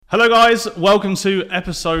Hello guys, welcome to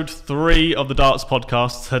episode 3 of the Darts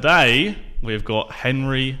podcast. Today we've got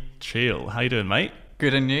Henry Cheal. How you doing, mate?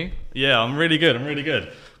 Good, and you? Yeah, I'm really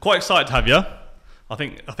good. Quite excited to have you. I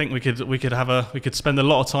think we could spend a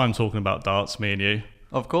lot of time talking about darts, me and you.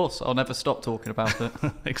 Of course, I'll never stop talking about it.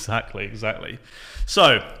 Exactly.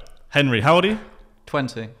 So, Henry, how old are you?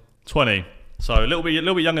 20. 20. So a little bit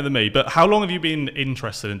younger than me. But how long have you been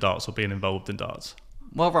interested in darts or been involved in darts?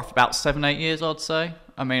 Well, roughly about 7-8 years, I'd say.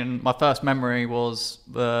 I mean, my first memory was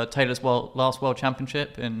Taylor's last World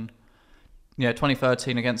Championship in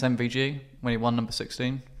 2013 against MVG when he won number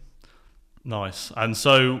 16. Nice. And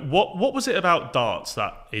so what was it about darts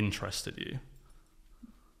that interested you?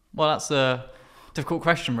 Well, that's a difficult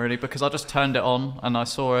question, really, because I just turned it on and I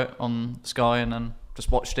saw it on Sky and then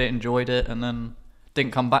just watched it, enjoyed it, and then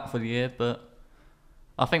didn't come back for the year. But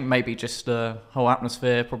I think maybe just the whole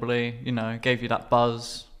atmosphere probably, gave you that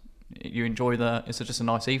buzz. You enjoy it's just a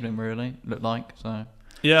nice evening, really, looked like. So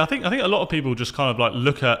yeah, I think a lot of people just kind of like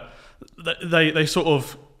look at, they sort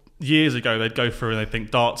of, years ago they'd go through and they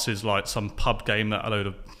think darts is like some pub game that a load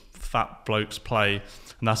of fat blokes play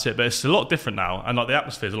and that's it. But it's a lot different now, and like the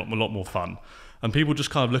atmosphere is a lot more fun, and people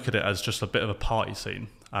just kind of look at it as just a bit of a party scene.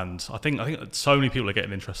 And I think so many people are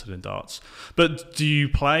getting interested in darts. But do you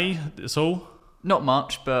play at all? Not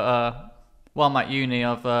much, but while I'm at uni,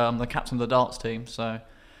 I'm the captain of the darts team, so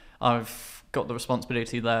I've got the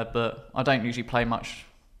responsibility there. But I don't usually play much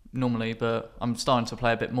normally, but I'm starting to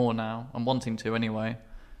play a bit more now. I'm wanting to anyway,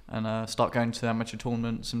 and start going to amateur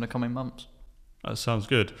tournaments in the coming months. That sounds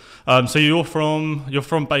good. So you're from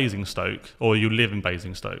Basingstoke, or you live in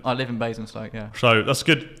Basingstoke? I live in Basingstoke, yeah. So that's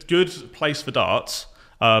a good place for darts.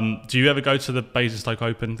 Do you ever go to the Basingstoke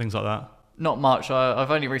Open, things like that? Not much. I've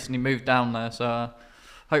only recently moved down there, so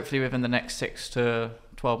hopefully within the next 6 to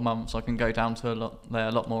 12 months I can go down to a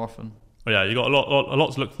lot more often. Well, yeah, you've got a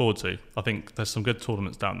lot to look forward to. I think there's some good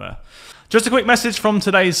tournaments down there. Just a quick message from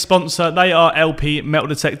today's sponsor. They are LP Metal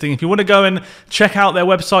Detecting. If you want to go and check out their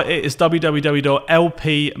website, it is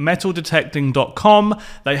www.lpmetaldetecting.com.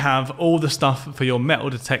 They have all the stuff for your metal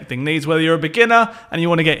detecting needs, whether you're a beginner and you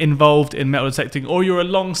want to get involved in metal detecting, or you're a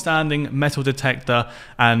long-standing metal detector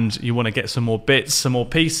and you want to get some more bits, some more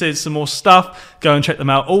pieces, some more stuff. Go and check them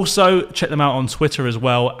out. Also, check them out on Twitter as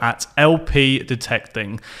well at LP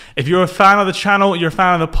Detecting. If you're a fan of the channel, you're a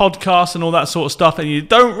fan of the podcast and all that sort of stuff, and you're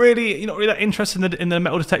not really that interested in the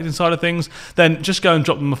metal detecting side of things, then just go and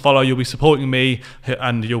drop them a follow. You'll be supporting me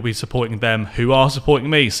and you'll be supporting them who are supporting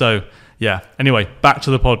me. So yeah, anyway, back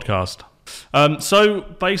to the podcast. So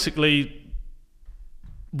basically,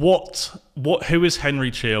 who is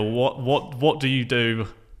Henry Cheal? What do you do?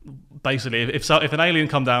 Basically, if an alien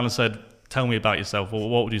come down and said, tell me about yourself,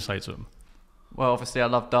 what would you say to them? Well, obviously I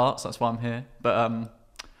love darts, that's why I'm here. But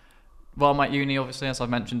while I'm at uni, obviously, as I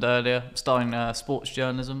mentioned earlier, I'm studying sports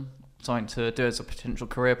journalism, something to do as a potential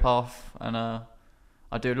career path, and I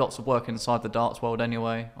do lots of work inside the darts world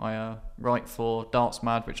anyway. I write for Darts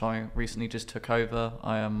Mad, which I recently just took over.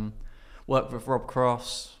 I work with Rob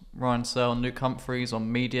Cross, Ryan Searle, and Humphries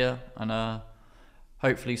on media, and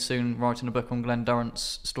hopefully soon writing a book on Glen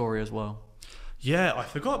Durrant's story as well. Yeah, I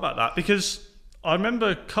forgot about that, because I remember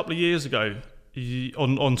a couple of years ago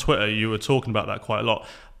on Twitter you were talking about that quite a lot,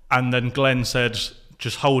 and then Glen said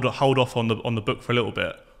just hold off on the book for a little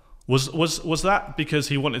bit. Was that because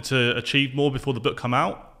he wanted to achieve more before the book come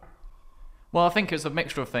out? Well, I think it's a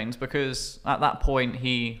mixture of things, because at that point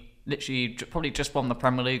he literally probably just won the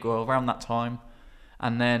Premier League or around that time,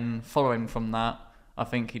 and then following from that, I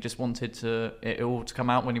think he just wanted it all to come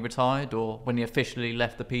out when he retired or when he officially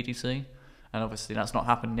left the PDC, and obviously that's not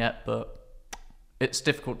happened yet, but it's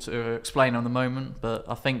difficult to explain on the moment. But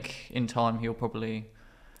I think in time he'll probably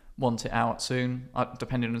want it out soon,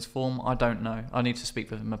 depending on his form. I don't know. I need to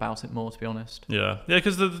speak with him about it more, to be honest. Yeah,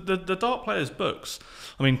 because the dart players' books,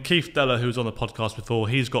 I mean, Keith Deller, who was on the podcast before,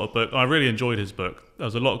 he's got a book. I really enjoyed his book.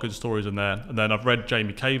 There's a lot of good stories in there. And then I've read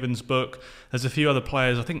Jamie Caven's book. There's a few other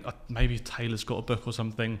players. I think maybe Taylor's got a book or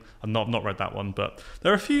something. I've not read that one, but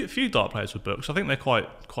there are a few dart players with books. I think they're quite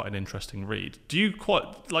an interesting read. Do you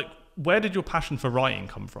where did your passion for writing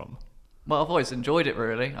come from? Well, I've always enjoyed it,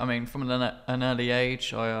 really. I mean, from an early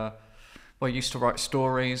age, I used to write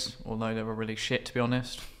stories, although they were really shit, to be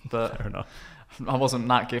honest. But fair enough. I wasn't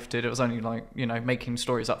that gifted. It was only making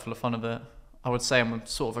stories up for the fun of it. I would say I'm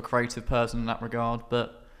sort of a creative person in that regard,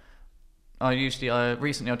 but recently I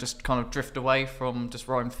just kind of drift away from just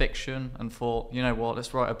writing fiction and thought, you know what,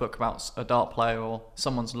 let's write a book about a dart player or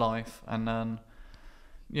someone's life. And then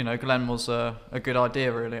Glen was a good idea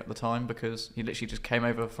really at the time, because he literally just came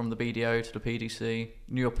over from the BDO to the PDC,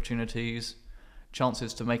 new opportunities,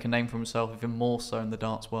 chances to make a name for himself, even more so in the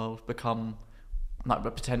darts world, become like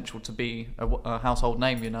the potential to be a household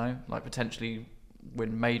name, you know, like potentially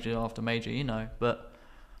win major after major, you know. But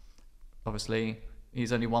obviously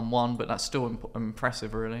he's only won one, but that's still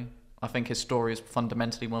impressive, really. I think his story is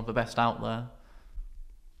fundamentally one of the best out there.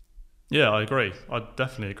 Yeah, I agree. I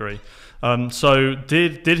definitely agree. So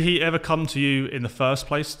did he ever come to you in the first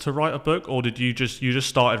place to write a book, or did you just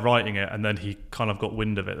started writing it and then he kind of got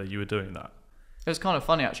wind of it that you were doing that? It was kind of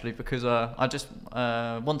funny actually, because I just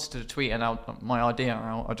wanted to tweet out my idea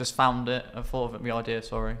out. I just found it, I thought of the idea,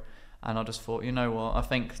 sorry, and I just thought, you know what, I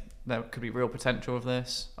think there could be real potential of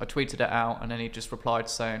this. I tweeted it out, and then he just replied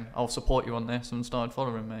saying, "I'll support you on this," and started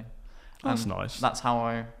following me. That's nice. That's how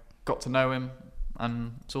I got to know him,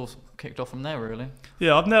 and it's all kicked off from there, really.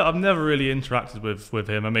 Yeah, I've never really interacted with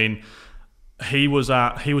him. I mean, he was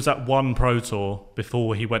at one pro tour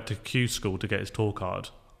before he went to Q school to get his tour card.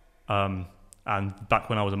 And back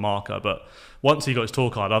when I was a marker, but once he got his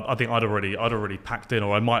tour card, I think I'd already packed in,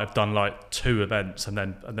 or I might have done like 2 events and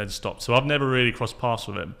then stopped. So I've never really crossed paths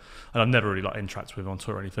with him, and I've never really like interacted with him on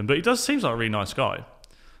tour or anything. But he seems like a really nice guy.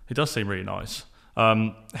 He does seem really nice.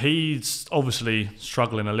 He's obviously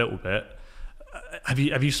struggling a little bit. Have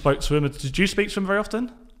you spoke to him? Did you speak to him very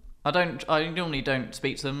often? I normally don't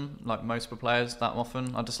speak to them like most of the players that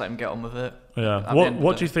often. I just let them get on with it. Yeah.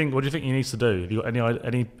 What do you think? What do you think he needs to do? Have you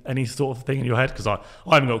got any sort of thing in your head? Because I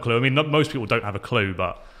haven't got a clue. I mean, most people don't have a clue,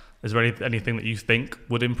 but is there anything that you think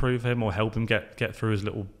would improve him or help him get through his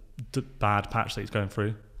little bad patch that he's going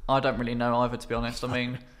through? I don't really know either, to be honest. I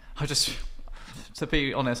mean, to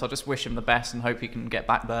be honest, I just wish him the best and hope he can get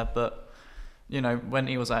back there. But you know, when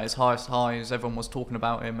he was at his highest highs, everyone was talking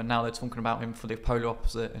about him, and now they're talking about him for the polar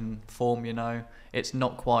opposite in form, you know. It's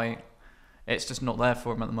just not there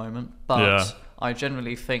for him at the moment. But yeah. I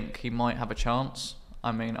generally think he might have a chance.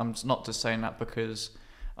 I mean, I'm not just saying that because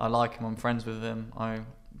I like him, I'm friends with him,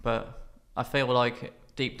 but I feel like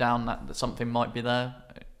deep down that something might be there.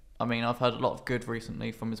 I mean, I've heard a lot of good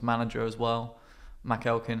recently from his manager as well, Mac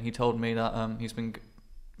Elkin. He told me that he's been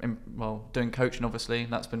doing coaching, obviously.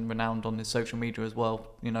 That's been renowned on his social media as well,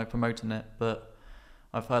 you know, promoting it. But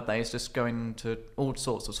I've heard that he's just going to all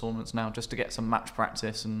sorts of tournaments now just to get some match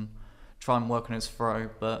practice and try and work on his throw.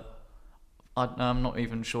 But I'm not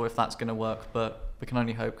even sure if that's going to work, but we can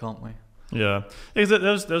only hope, can't we? Yeah.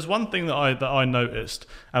 There's one thing that I noticed,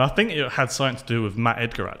 and I think it had something to do with Matt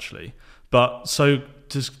Edgar, actually. But so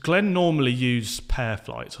does Glen normally use pair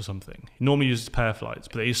flights or something? He normally uses pair flights,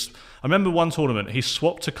 but I remember one tournament he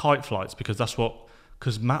swapped to kite flights because I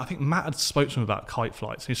think Matt had spoke to him about kite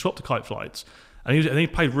flights, and he swapped to kite flights, and he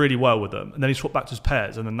played really well with them, and then he swapped back to his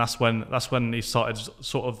pairs, and then that's when he started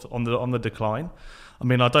sort of on the decline. I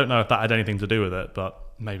mean, I don't know if that had anything to do with it, but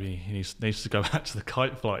maybe he needs to go back to the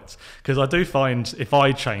kite flights, because I do find if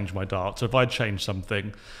I change my darts, or if I change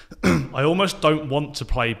something, I almost don't want to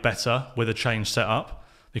play better with a changed setup,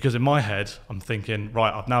 because in my head I'm thinking,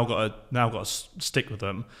 right, I've now got to stick with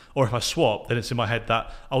them. Or if I swap, then it's in my head that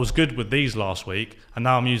I was good with these last week and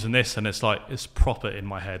now I'm using this, and it's like it's proper in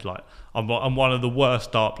my head. Like I'm one of the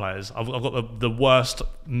worst dart players. I've got the worst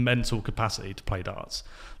mental capacity to play darts.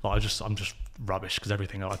 Like I'm just rubbish because I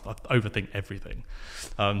overthink everything.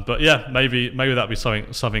 But yeah, maybe that'd be something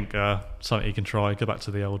you can try. Go back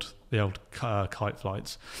to the old kite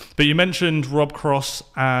flights. But you mentioned Rob Cross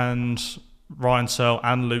and Ryan Searle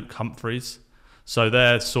and Luke Humphries, so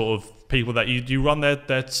they're sort of people that you run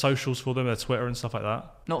their socials for them, their Twitter and stuff like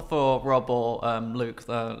that. Not for Rob or Luke.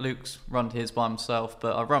 Luke's run his by himself,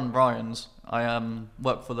 but I run Ryan's. I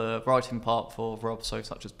work for the writing part for Rob, so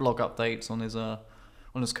such as blog updates on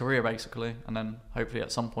his career basically, and then hopefully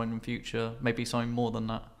at some point in future maybe something more than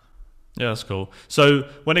that. Yeah, that's cool. So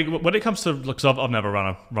when it comes to, because I've never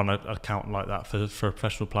run an account like that for a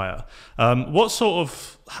professional player. What sort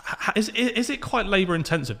of is it quite labour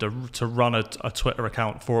intensive to run a Twitter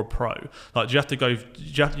account for a pro? Like, do you have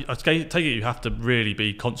to I take it you have to really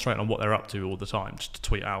be concentrating on what they're up to all the time, just to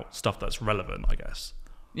tweet out stuff that's relevant, I guess.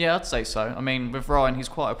 Yeah, I'd say so. I mean, with Ryan, he's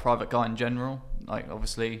quite a private guy in general. Like,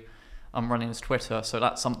 obviously, I'm running his Twitter, so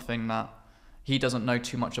that's something that he doesn't know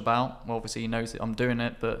too much about. Well, obviously he knows that I'm doing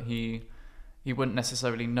it, but he wouldn't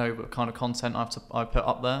necessarily know what kind of content I put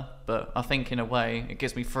up there. But I think in a way it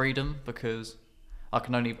gives me freedom, because I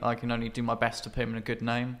can only do my best to put him in a good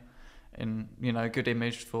name, in, you know, a good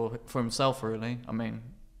image for himself, really. I mean,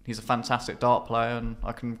 he's a fantastic dart player, and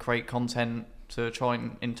I can create content to try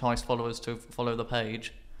and entice followers to follow the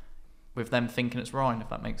page with them thinking it's Ryan, if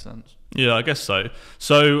that makes sense. Yeah, I guess so.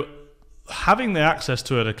 So having the access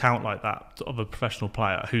to an account like that of a professional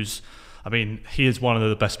player who's, I mean, he is one of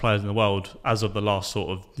the best players in the world as of the last sort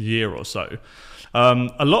of year or so.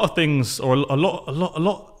 A lot of things, or a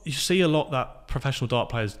lot. You see a lot that professional dart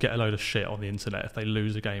players get a load of shit on the internet if they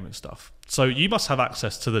lose a game and stuff. So you must have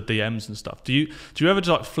access to the DMs and stuff. Do you ever just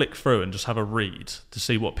like flick through and just have a read to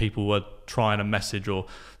see what people were trying to message or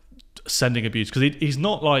sending abuse? Because he's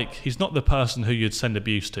not the person who you'd send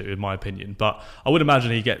abuse to, in my opinion. But I would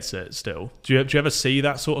imagine he gets it still. Do you ever see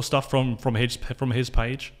that sort of stuff from his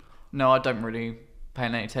page? No, I don't really pay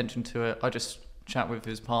any attention to it. I just chat with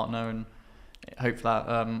his partner and hope that.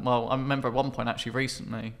 Well, I remember at one point actually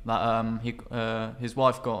recently that his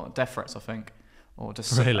wife got death threats, I think, or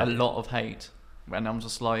just Really? a lot of hate. And I'm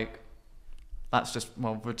just like, that's just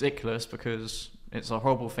ridiculous, because it's a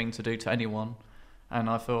horrible thing to do to anyone. And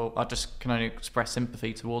I feel I just can only express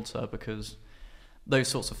sympathy towards her, because those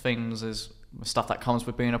sorts of things is stuff that comes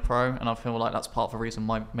with being a pro. And I feel like that's part of the reason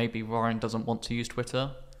why maybe Ryan doesn't want to use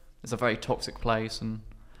Twitter. It's a very toxic place, and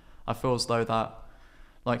I feel as though that,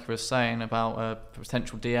 like you were saying about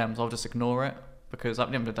potential DMs, I'll just ignore it, because at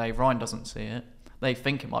the end of the day, Ryan doesn't see it. They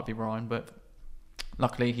think it might be Ryan, but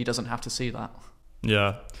luckily he doesn't have to see that.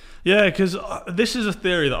 Yeah, because this is a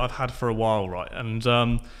theory that I've had for a while, right?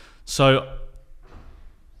 And so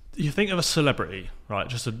you think of a celebrity, right?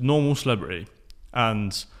 Just a normal celebrity,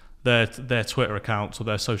 and their Twitter accounts or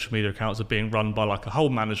their social media accounts are being run by like a whole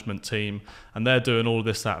management team, and they're doing all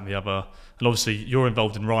this, that, and the other. And obviously you're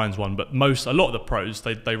involved in Ryan's one, but a lot of the pros,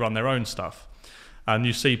 they run their own stuff. And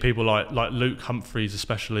you see people like Luke Humphries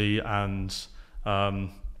especially, and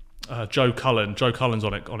Joe Cullen. Joe Cullen's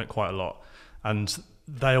on it quite a lot, and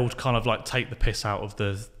they all kind of like take the piss out of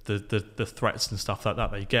the threats and stuff like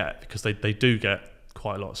that they get, because they do get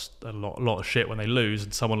quite a lot of shit when they lose,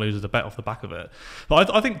 and someone loses a bet off the back of it. But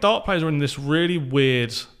I think dart players are in this really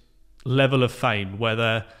weird level of fame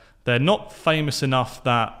where they're not famous enough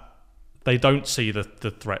that they don't see the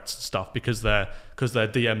threats and stuff, because their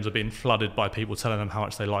DMs are being flooded by people telling them how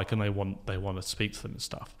much they like them, they want to speak to them and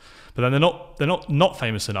stuff. But then they're not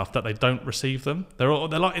famous enough that they don't receive them. They're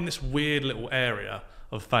like in this weird little area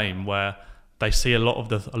of fame where they see a lot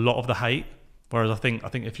of the hate. Whereas I think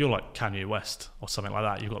if you're like Kanye West or something like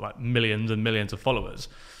that, you've got like millions and millions of followers.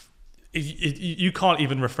 You can't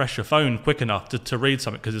even refresh your phone quick enough to read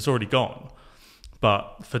something, because it's already gone.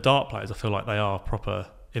 But for dart players, I feel like they are proper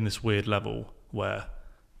in this weird level where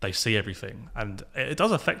they see everything, and it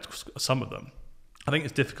does affect some of them. I think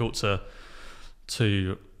it's difficult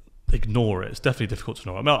to ignore it. It's definitely difficult to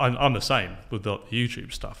ignore. I mean, I'm the same with the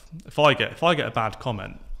YouTube stuff. If I get a bad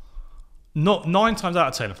comment, not 9 times out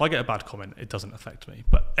of 10, if I get a bad comment, it doesn't affect me.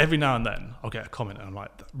 But every now and then, I'll get a comment and I'm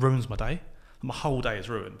like, that ruins my day. My whole day is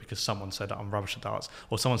ruined because someone said that I'm rubbish at darts,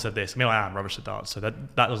 or someone said this. I mean, I am rubbish at darts, so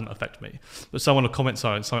that doesn't affect me. But someone will comment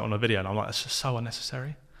something on a video, and I'm like, that's just so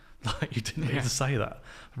unnecessary. Like, you didn't need to say that.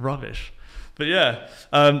 Rubbish. But yeah,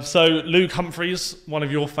 so Luke Humphries, one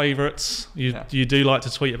of your favourites. You do like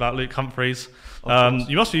to tweet about Luke Humphries.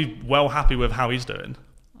 You must be well happy with how he's doing.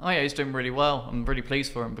 Oh yeah, he's doing really well. I'm really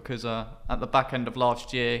pleased for him, because at the back end of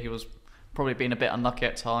last year, he was probably been a bit unlucky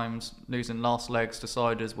at times, losing last legs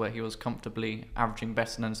deciders where he was comfortably averaging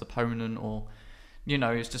better than his opponent, or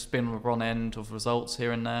he's just been on the wrong end of results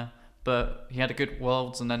here and there. But he had a good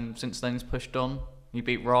Worlds, and then since then he's pushed on. He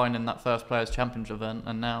beat Ryan in that first Players' Championship event,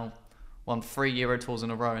 and now won 3 Euro Tours in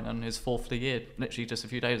a row, and his 4th of the year, literally just a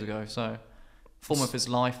few days ago. So, form of his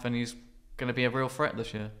life, and he's going to be a real threat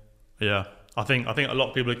this year. Yeah, I think a lot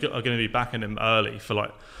of people are going to be backing him early for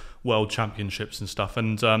like World Championships and stuff.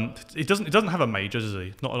 And he doesn't have a major, does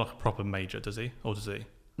he? Not like a proper major, does he? Or does he?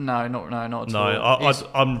 No, not at all. No,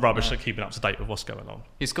 I'm rubbish at keeping up to date with what's going on.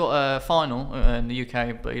 He's got a final in the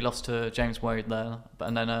UK, but he lost to James Wade there.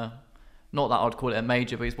 And then, not that I'd call it a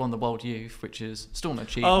major, but he's won the World Youth, which is still an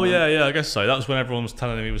achievement. Oh yeah, I guess so. That was when everyone was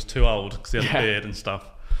telling him he was too old because he had a beard and stuff.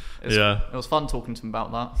 It was fun talking to him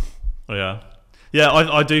about that. Oh, yeah.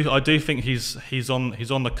 I do think he's on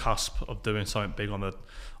the cusp of doing something big on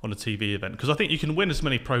a TV event, because I think you can win as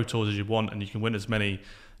many pro tours as you want, and you can win as many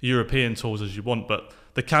European tours as you want, but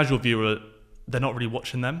the casual viewer, they're not really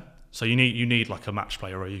watching them. So you need like a match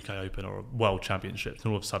play or a UK Open or a World Championship, and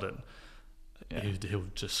all of a sudden he'll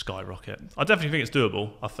just skyrocket. I definitely think it's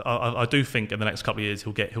doable. I do think in the next couple of years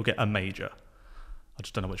he'll get a major. I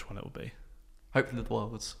just don't know which one it will be. Hopefully the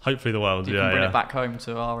Worlds. Hopefully the Worlds. You can bring it back home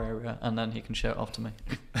to our area, and then he can show it off to me.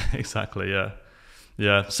 Exactly.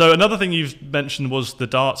 Yeah. So another thing you've mentioned was the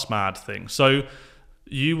darts mad thing. So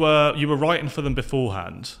you were writing for them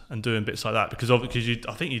beforehand and doing bits like that, because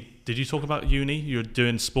did you talk about uni? You were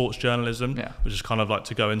doing sports journalism, which is kind of like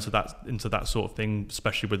to go into that sort of thing,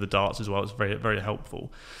 especially with the darts as well. It's very, very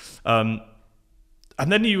helpful.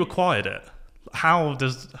 And then you acquired it.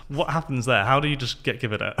 What happens there? How do you just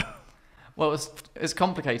give it? Well, it's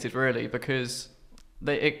complicated really, because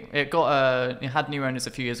it had new owners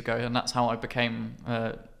a few years ago, and that's how I became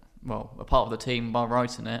a part of the team by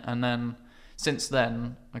writing it. And then since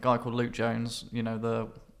then, a guy called Luke Jones, the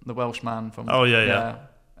Welsh man from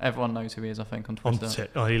everyone knows who he is, I think, on Twitter.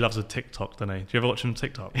 He loves a TikTok, doesn't he? Do you ever watch him on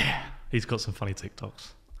TikTok? Yeah, he's got some funny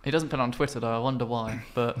TikToks. He doesn't put it on Twitter though. I wonder why,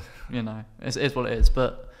 but it is what it is.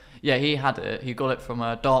 But yeah, he had it. He got it from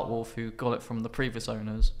Dartwolf, who got it from the previous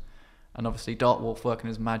owners. And obviously Dartwolf, working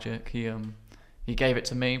his magic, he gave it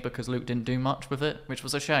to me because Luke didn't do much with it, which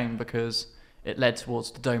was a shame because it led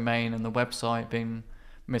towards the domain and the website being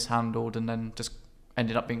mishandled and then just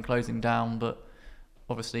ended up being closing down. But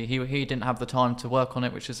obviously he didn't have the time to work on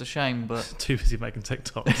it, which is a shame. But too busy making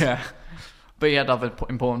TikToks. Yeah, but he had other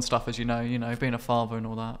important stuff, as you know, being a father and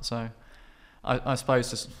all that. So I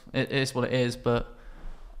suppose it is what it is. But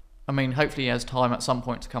I mean, hopefully he has time at some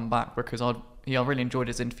point to come back, because I really enjoyed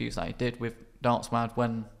his interviews that he did with Dartsmad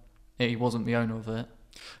when he wasn't the owner of it.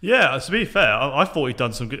 Yeah, to be fair, I thought he'd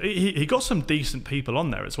done some good. He got some decent people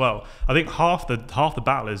on there as well. I think half the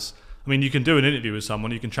battle is, I mean, you can do an interview with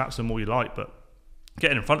someone, you can chat to them all you like, but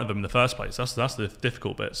getting in front of them in the first place, that's the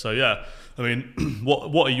difficult bit. So yeah, I mean,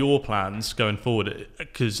 what are your plans going forward?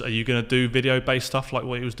 Because are you going to do video based stuff like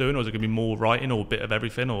what he was doing, or is it going to be more writing or a bit of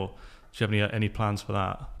everything, or do you have any plans for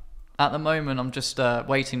that? At the moment, I'm just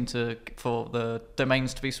waiting for the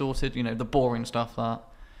domains to be sorted. The boring stuff that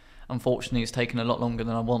unfortunately is taking a lot longer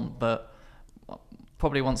than I want. But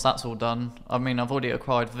probably once that's all done, I mean, I've already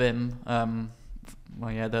acquired Vim.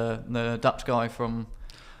 The Dutch guy from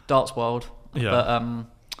Darts World. Yeah.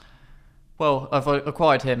 But I've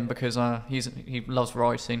acquired him because he loves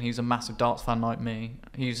writing. He's a massive darts fan like me.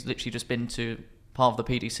 He's literally just been to part of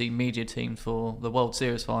the PDC media team for the World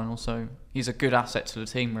Series final, so he's a good asset to the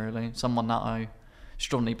team, really. Someone that I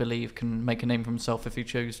strongly believe can make a name for himself if he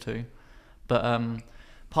chose to. But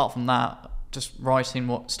apart from that, just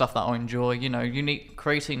writing stuff that I enjoy,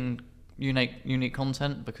 creating unique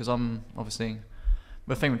content, because I'm obviously,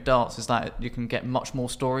 the thing with darts is that you can get much more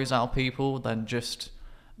stories out of people than just,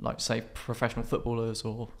 like, say, professional footballers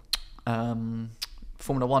or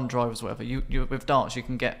Formula 1 drivers or whatever. You with darts, you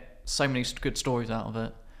can get so many good stories out of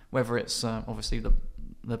it, whether it's obviously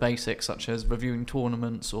the basics such as reviewing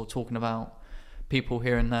tournaments or talking about people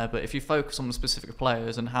here and there. But if you focus on the specific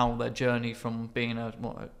players and how their journey from being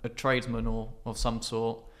a tradesman or of some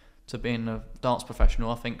sort to being a darts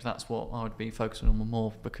professional, I think that's what I would be focusing on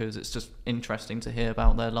more, because it's just interesting to hear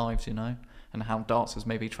about their lives, and how darts has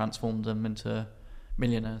maybe transformed them into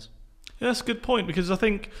millionaires. Yeah, that's a good point, because I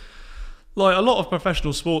think, like, a lot of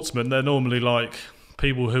professional sportsmen, they're normally like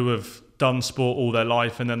people who have done sport all their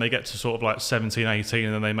life, and then they get to sort of like 17, 18,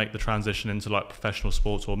 and then they make the transition into like professional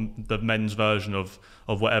sports or the men's version of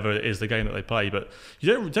whatever it is, the game that they play. But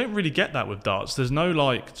you don't really get that with darts. There's no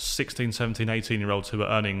like 16, 17, 18-year-olds who are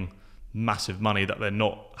earning massive money that they're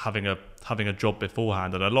not having a job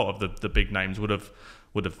beforehand, and a lot of the big names would have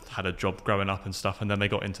had a job growing up and stuff, and then they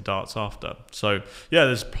got into darts after. So yeah,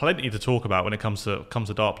 there's plenty to talk about when it comes to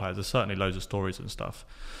dart players. There's certainly loads of stories and stuff.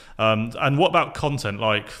 And what about content?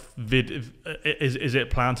 Like, is it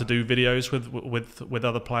planned to do videos with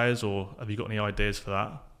other players, or have you got any ideas for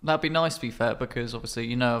that? That'd be nice, to be fair, because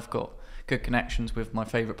obviously I've got good connections with my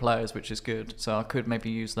favourite players, which is good. So I could maybe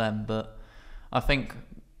use them. But I think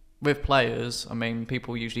with players, I mean,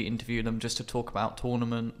 people usually interview them just to talk about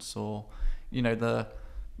tournaments or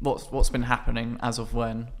what's been happening as of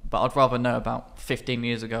when. But I'd rather know about 15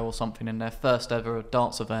 years ago or something in their first ever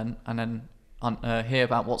darts event, and then hear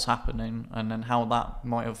about what's happening and then how that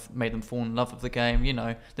might have made them fall in love with the game.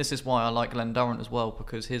 This is why I like Glen Durrant as well,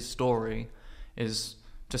 because his story is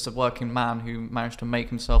just a working man who managed to make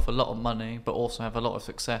himself a lot of money but also have a lot of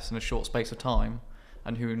success in a short space of time,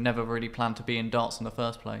 and who never really planned to be in darts in the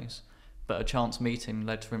first place, but a chance meeting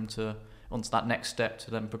led to him onto that next step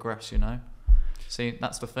to then progress. See,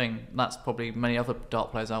 that's the thing. That's probably many other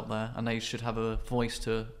dart players out there, and they should have a voice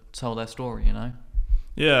to tell their story.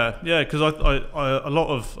 Yeah, because a lot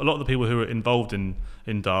of the people who are involved in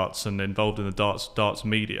darts and involved in the darts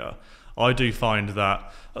media, I do find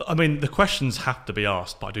that, I mean, the questions have to be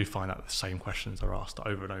asked, but I do find that the same questions are asked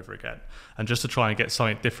over and over again, and just to try and get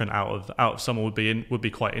something different out of someone would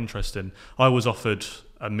be quite interesting. I was offered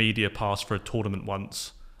a media pass for a tournament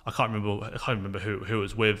once. I can't remember who it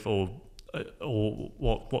was with or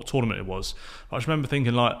what tournament it was. I just remember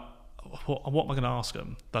thinking, like, what am I going to ask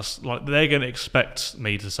them? That's like, they're going to expect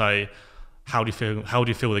me to say, how do you feel? How do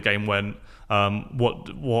you feel the game went? What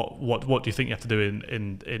do you think you have to do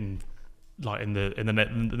in like in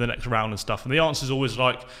the next round and stuff? And the answer is always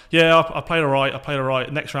like, yeah, I played all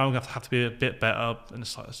right. Next round I have to be a bit better, and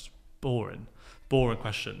it's like, it's boring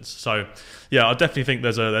questions. So yeah, I definitely think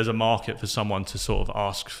there's a market for someone to sort of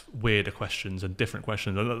ask weirder questions and different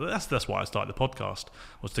questions, and that's why I started the podcast,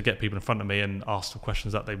 was to get people in front of me and ask them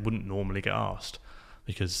questions that they wouldn't normally get asked,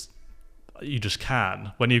 because you just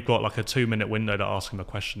can. When you've got like a 2-minute window to ask them a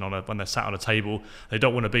question when they're sat on a table, they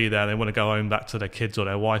don't want to be there, they want to go home back to their kids or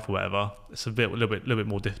their wife or whatever. It's a little bit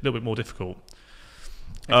more difficult.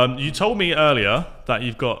 You told me earlier that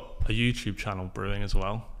you've got a YouTube channel brewing as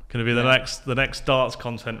well. Going to be the next darts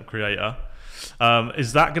content creator.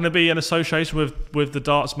 Is that going to be an association with the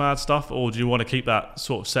Darts Mad stuff, or do you want to keep that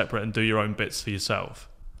sort of separate and do your own bits for yourself?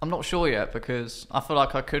 I'm not sure yet, because I feel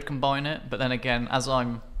like I could combine it, but then again, as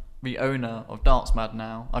I'm the owner of Darts Mad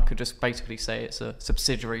now, I could just basically say it's a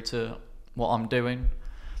subsidiary to what I'm doing.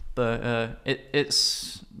 But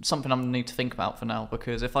it's something I need to think about for now,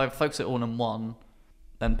 because if I focus it all on one,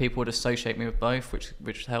 then people would associate me with both,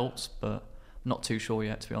 which helps, but I'm not too sure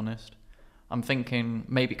yet, to be honest. I'm thinking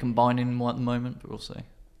maybe combining one at the moment, but we'll see.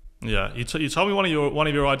 Yeah, you told me one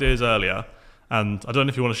of your ideas earlier, and I don't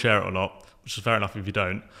know if you want to share it or not, which is fair enough if you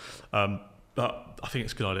don't. But I think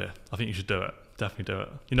it's a good idea. I think you should do it. Definitely do it.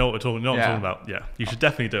 You know what we're talking about? Yeah, you should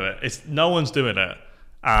definitely do it. No one's doing it,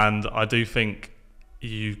 and I do think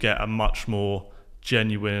you get a much more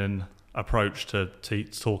genuine approach to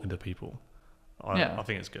talking to people. I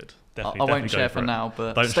think it's good. Definitely, I won't share for now,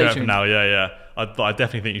 but don't share for now. Yeah. But I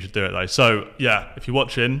definitely think you should do it though. So yeah, if you're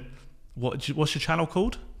watching, what's your channel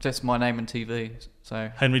called? Just my name and TV. So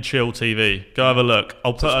Henry Cheal TV. Go have a look.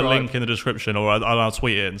 I'll put a link in the description, or I'll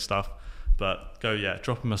tweet it and stuff. But go,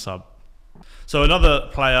 drop him a sub. So another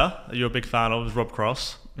player that you're a big fan of is Rob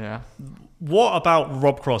Cross. Yeah. What about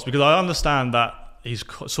Rob Cross? Because I understand that he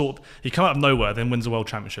come out of nowhere, then wins the World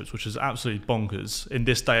Championships, which is absolutely bonkers in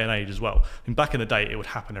this day and age as well. I mean, back in the day, it would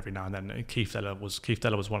happen every now and then. Keith Deller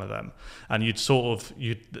was one of them, and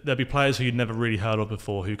there'd be players who you'd never really heard of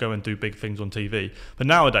before who go and do big things on TV. But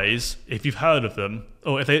nowadays, if you've heard of them,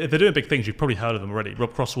 or if they're doing big things, you've probably heard of them already.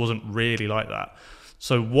 Rob Cross wasn't really like that.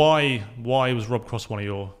 So why was Rob Cross one of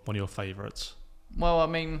your favourites? Well, I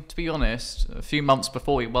mean, to be honest, a few months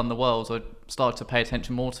before he won the Worlds, I started to pay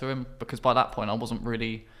attention more to him, because by that point I wasn't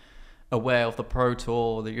really aware of the Pro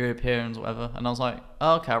Tour or the Europeans or whatever, and I was like,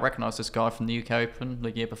 oh, okay, I recognise this guy from the UK Open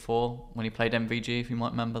the year before when he played MVG, if you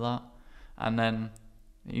might remember that. And then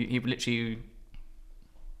he literally,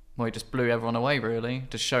 he just blew everyone away, really,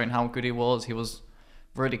 just showing how good he was. He was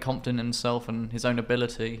really confident in himself and his own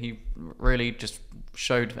ability. He really just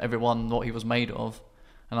showed everyone what he was made of.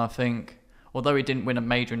 And I think, although he didn't win a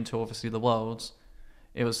major until obviously the Worlds,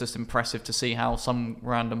 it was just impressive to see how some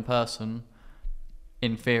random person,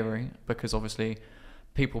 in theory, because obviously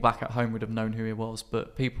people back at home would have known who he was,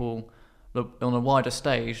 but people on a wider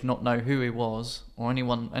stage not know who he was or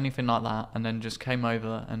anything like that, and then just came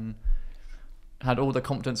over and had all the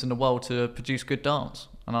confidence in the world to produce good darts.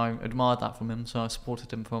 And I admired that from him, so I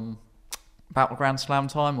supported him from about Grand Slam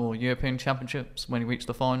time or European Championships when he reached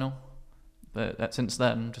the final. But since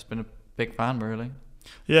then, just been a big fan, really.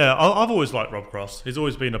 Yeah, I've always liked Rob Cross. He's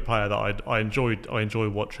always been a player that I enjoy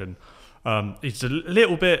watching. He's a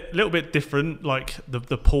little bit different, like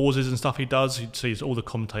the pauses and stuff he does. You see all the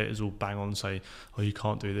commentators all bang on and say, "Oh, you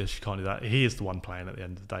can't do this, you can't do that." He is the one playing at the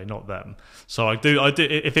end of the day, not them. So I do.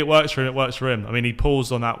 If it works for him, it works for him. I mean, he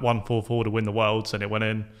paused on that 1-4-4 to win the Worlds, and it went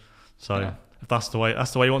in. So. Yeah. If that's the way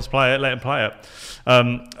he wants to play it, let him play it.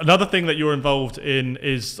 Another thing that you're involved in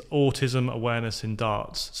is autism awareness in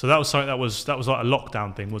darts. So that was something that was like a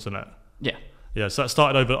lockdown thing, wasn't it? Yeah. Yeah. So that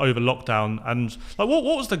started over lockdown, and like, what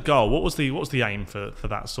was the goal? What was the aim for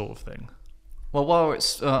that sort of thing? Well,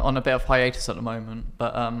 it's on a bit of hiatus at the moment,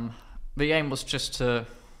 but the aim was just to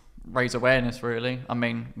raise awareness. Really, I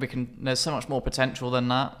mean, there's so much more potential than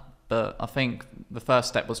that, but I think the first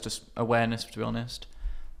step was just awareness. To be honest.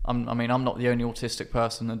 I'm not the only autistic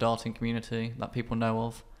person in the darting community that people know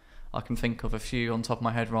of. I can think of a few on top of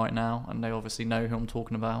my head right now, and they obviously know who I'm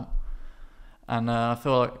talking about. And I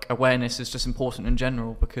feel like awareness is just important in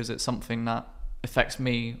general, because it's something that affects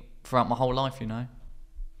me throughout my whole life, you know?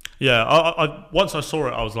 Yeah, I once I saw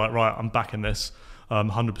it, I was like, right, I'm backing this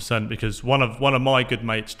 100%, because one of my good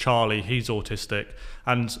mates, Charlie, he's autistic,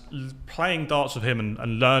 and playing darts with him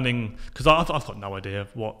and learning, because I've got no idea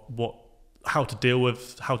how to deal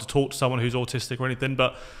with, how to talk to someone who's autistic or anything,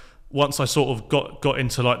 but once I sort of got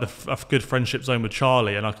into like a good friendship zone with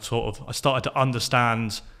Charlie, and I started to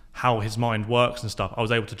understand how his mind works and stuff, I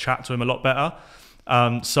was able to chat to him a lot better.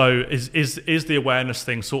 So is the awareness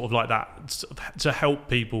thing sort of like that to help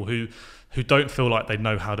people who don't feel like they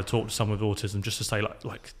know how to talk to someone with autism, just to say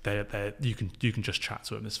like they're you can just chat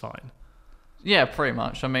to them, it's fine. Yeah, pretty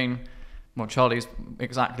much. I mean, well, Charlie's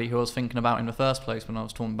exactly who I was thinking about in the first place when I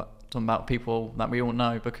was talking about people that we all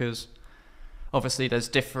know, because obviously there's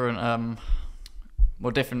different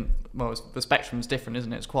the spectrum's different,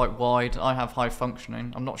 isn't it? It's quite wide. I have high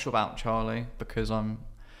functioning. I'm not sure about Charlie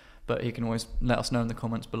but he can always let us know in the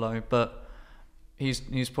comments below. But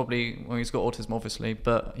he's probably, well, he's got autism obviously,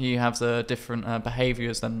 but he has different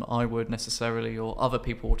behaviours than I would necessarily, or other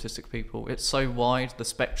people, autistic people. It's so wide, the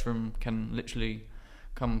spectrum can literally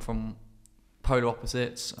come from polar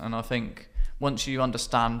opposites, and I think once you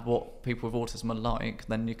understand what people with autism are like,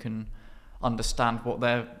 then you can understand what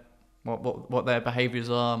their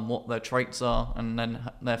behaviours are and what their traits are, and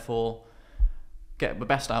then therefore get the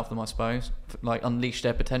best out of them, I suppose, like unleash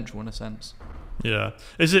their potential in a sense. Yeah,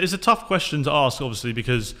 it's a tough question to ask, obviously,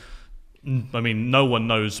 because I mean no one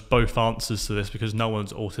knows both answers to this, because no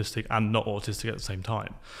one's autistic and not autistic at the same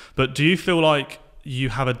time. But do you feel like you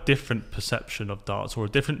have a different perception of darts or a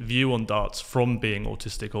different view on darts from being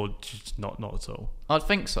autistic, or just not at all? I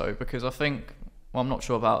think so, because I think, well, I'm not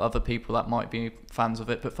sure about other people that might be fans of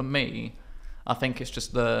it, but for me, I think it's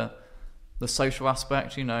just the social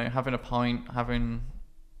aspect, you know, having a pint, having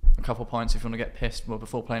a couple of pints if you want to get pissed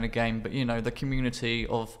before playing a game, but you know, the community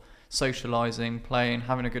of socialising, playing,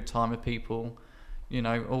 having a good time with people, you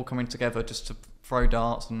know, all coming together just to throw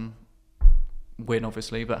darts and win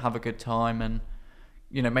obviously, but have a good time and,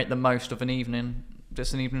 you know, make the most of an evening,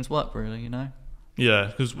 just an evening's work really, you know. Yeah,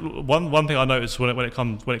 because one thing I noticed when it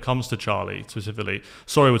comes to Charlie specifically,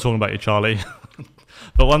 sorry we're talking about you, Charlie,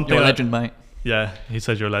 but one thing, you're a legend, mate. Yeah, he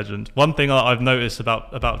says you're a legend. One thing I've noticed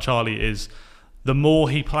about Charlie is the more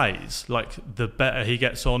he plays, like the better he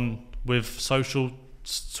gets on with social,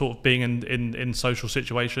 sort of being in social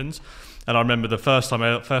situations. And I remember the first time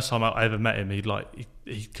I ever met him,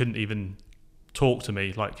 he couldn't even talk to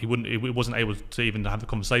me, like he wasn't able to even have a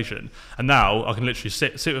conversation. And now I can literally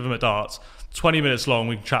sit with him at darts, 20 minutes long.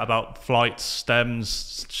 We can chat about flights,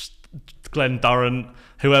 stems, Glen, Durrant,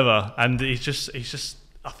 whoever, and he's just.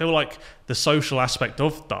 I feel like the social aspect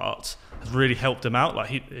of darts has really helped him out.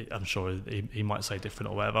 Like I'm sure he might say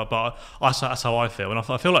different or whatever, but that's how I feel. And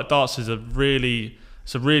I feel like darts is a really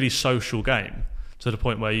social game, to the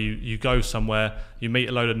point where you go somewhere, you meet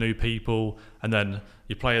a load of new people, and then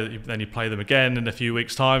you play them again in a few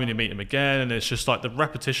weeks' time, and you meet them again, and it's just like the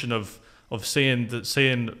repetition of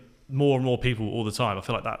seeing more and more people all the time. I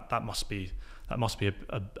feel like that must be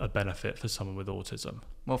a benefit for someone with autism.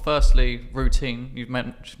 Well, firstly, routine. You've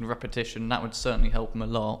mentioned repetition. That would certainly help them a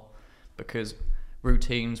lot, because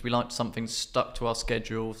routines, we like something stuck to our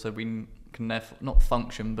schedule, so we can therefore not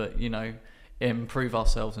function, but, you know, improve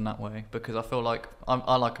ourselves in that way. Because I feel like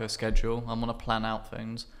I like a schedule. I want to plan out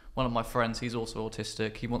things. One of my friends, he's also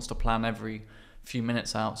autistic. He wants to plan every few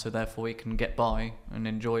minutes out, so therefore he can get by and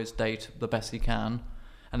enjoy his day the best he can.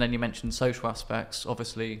 And then you mentioned social aspects.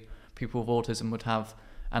 Obviously, people with autism would have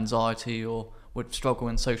anxiety or would struggle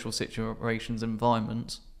in social situations,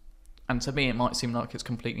 environments. And to me, it might seem like it's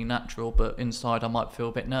completely natural, but inside I might feel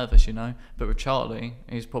a bit nervous, you know. But with Charlie,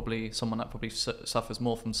 he's probably someone that probably suffers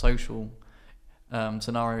more from social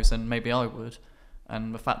scenarios than maybe I would.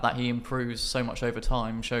 And the fact that he improves so much over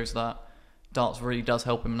time shows that darts really does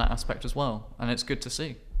help him in that aspect as well. And it's good to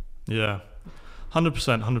see. Yeah.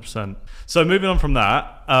 100%. So moving on from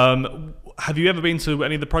that, have you ever been to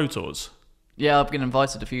any of the Pro Tours? Yeah, I've been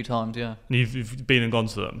invited a few times, yeah. And you've been and gone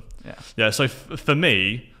to them? Yeah. Yeah, so for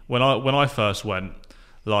me, when I first went,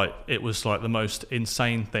 like, it was like the most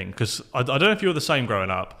insane thing, because I don't know if you were the same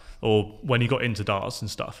growing up or when you got into darts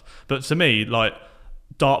and stuff, but to me, like,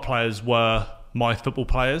 dart players were my football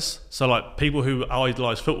players. So like people who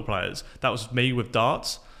idolise football players, that was me with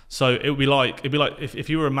darts. So it'd be like if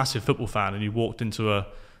you were a massive football fan and you walked into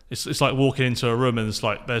it's like walking into a room and it's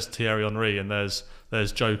like there's Thierry Henry and there's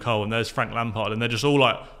Joe Cole and there's Frank Lampard and they're just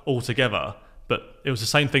all together. But it was the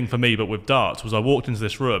same thing for me, but with darts. Was I walked into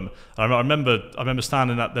this room and I remember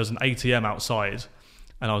standing at, there's an ATM outside,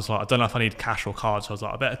 and I was like, I don't know if I need cash or cards. So I was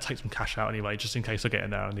like, I better take some cash out anyway, just in case I get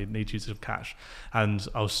in there and I need to use some cash. And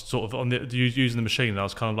I was sort of using the machine, and I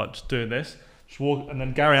was kind of like just doing this. And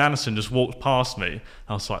then Gary Anderson just walked past me.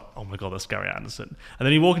 I was like, oh my God, that's Gary Anderson. And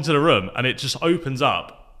then you walk into the room and it just opens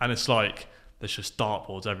up and it's like, there's just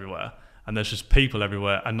dartboards everywhere and there's just people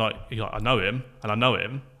everywhere. And like, you're like, I know him.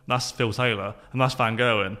 And that's Phil Taylor and that's Van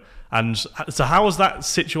Gerwen. And so how was that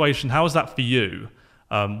situation? How was that for you,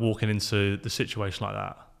 walking into the situation like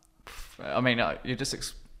that? I mean, you just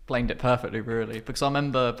blamed it perfectly, really. Because I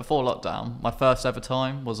remember before lockdown, my first ever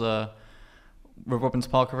time was with Robbins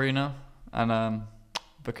Park Arena, and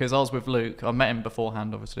because I was with Luke, I met him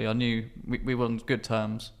beforehand. Obviously, I knew we were on good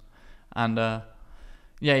terms, and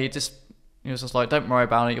yeah, he was just like, don't worry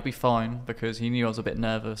about it, you'll be fine, because he knew I was a bit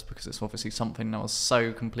nervous because it's obviously something that was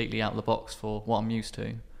so completely out of the box for what I'm used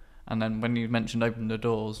to. And then when you mentioned open the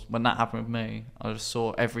doors, when that happened with me, I just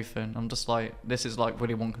saw everything. I'm just like, this is like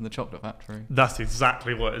Willy Wonka and the Chocolate Factory. That's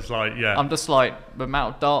exactly what it's like, yeah. I'm just like, the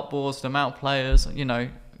amount of dartboards, the amount of players, you know,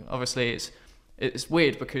 obviously it's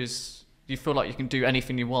weird because you feel like you can do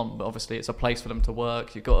anything you want, but obviously it's a place for them to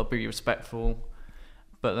work, you've got to be respectful.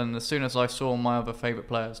 But then as soon as I saw my other favourite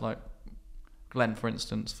players, like Glen, for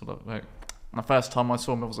instance, for like my first time I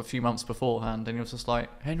saw him was a few months beforehand, and he was just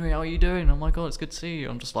like, Henry, how are you doing? Oh my God, it's good to see you.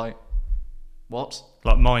 I'm just like, what?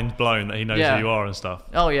 Like mind blown that he knows who you are and stuff.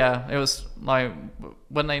 Oh yeah, it was like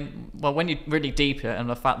when you really deep it, and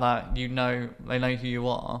the fact that they know who you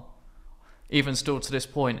are, even still to this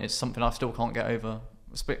point, it's something I still can't get over.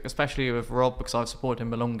 Especially with Rob, because I've supported him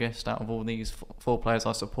the longest out of all these four players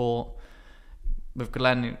I support. With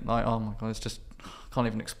Glen, like, oh my God, it's just, I can't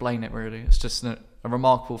even explain it really. It's just a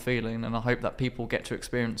remarkable feeling, and I hope that people get to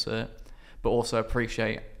experience it, but also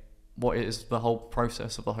appreciate what it is, the whole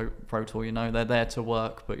process of the whole Pro Tour. You know, they're there to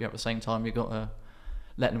work, but at the same time, you've got to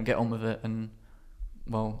let them get on with it and,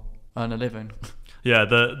 well, earn a living. Yeah,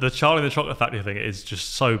 the Charlie and the Chocolate Factory thing is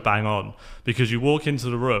just so bang on, because you walk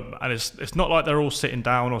into the room and it's not like they're all sitting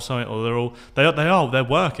down or something, or they're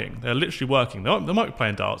working. They're literally working. They might be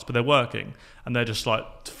playing darts, but they're working, and they're just like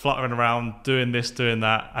fluttering around, doing this, doing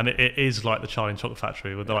that, and it is like the Charlie and Chocolate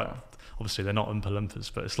Factory, where they're like, obviously they're not Oompa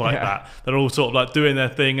Loompas, but it's like that. They're all sort of like doing their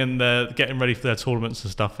thing, and they're getting ready for their tournaments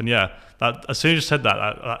and stuff. And yeah, that as soon as you said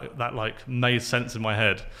that like made sense in my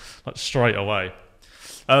head, like straight away.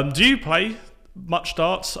 Do you play much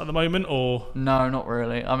darts at the moment, or? No, not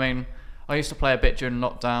really. I mean, I used to play a bit during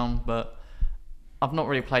lockdown, but I've not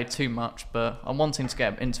really played too much, but I'm wanting to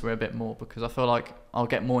get into it a bit more, because I feel like I'll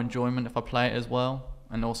get more enjoyment if I play it as well,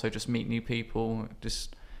 and also just meet new people,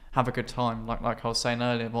 just have a good time, like I was saying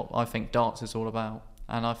earlier, what I think darts is all about.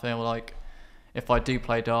 And I feel like if I do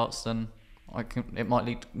play darts, then it might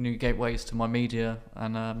lead to new gateways to my media,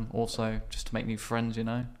 and also just to make new friends, you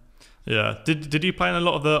know. Yeah. Did you play in a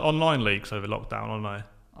lot of the online leagues over lockdown, or no?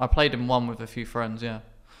 I played in one with a few friends, yeah.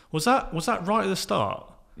 Was that right at the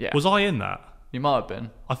start? Yeah. Was I in that? You might have been.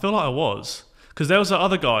 I feel like I was, because there was that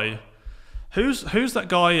other guy. Who's that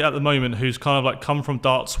guy at the moment who's kind of like come from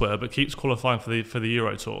dartsware but keeps qualifying for the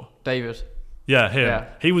Euro Tour? David. Yeah, him. Yeah.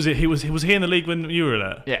 He was he in the league when you were in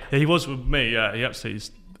it? Yeah. He was with me. Yeah, he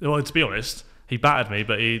absolutely. Well, to be honest, he battered me,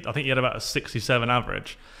 but I think he had about a 67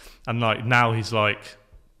 average, and like now he's like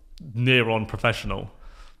near on professional.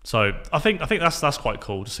 So I think that's quite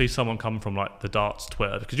cool to see someone come from like the darts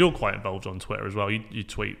Twitter, because you're quite involved on Twitter as well. You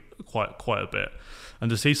tweet quite a bit, and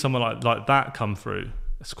to see someone like that come through,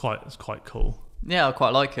 it's quite cool. Yeah, I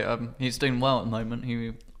quite like it. He's doing well at the moment.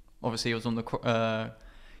 He was on the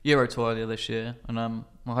Euro Tour earlier this year, and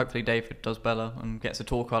well, hopefully David does better and gets a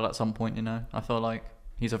tour card at some point. You know, I feel like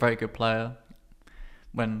he's a very good player.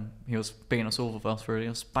 When he was beating us all with us, really, he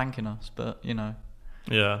was spanking us, but you know.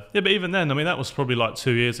 Yeah, but even then, I mean, that was probably like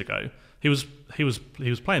 2 years ago. He was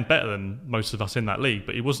playing better than most of us in that league,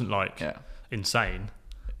 but he wasn't like insane.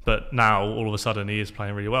 But now all of a sudden he is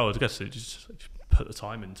playing really well. I guess it just put the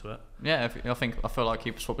time into it. Yeah, I feel like he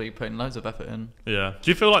was probably putting loads of effort in. Yeah. Do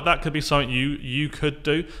you feel like that could be something you could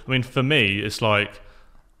do? I mean, for me, it's like,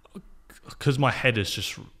 because my head is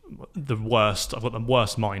just the worst. I've got the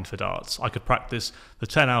worst mind for darts. I could practice the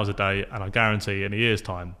 10 hours a day, and I guarantee in a year's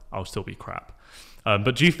time I'll still be crap.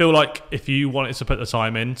 But do you feel like if you wanted to put the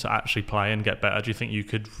time in to actually play and get better, do you think you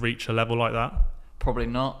could reach a level like that? Probably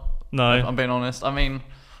not. No. I'm being honest. I mean,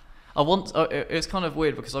 it's kind of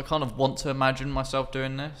weird, because I kind of want to imagine myself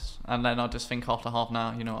doing this, and then I just think after half an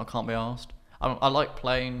hour, you know, I can't be asked. I like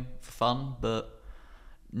playing for fun, but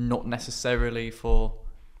not necessarily for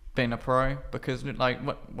being a pro, because like,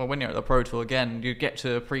 well, when you're at the Pro Tour again, you get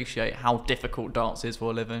to appreciate how difficult darts is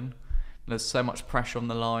for a living. There's so much pressure on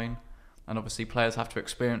the line, and obviously players have to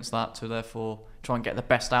experience that to therefore try and get the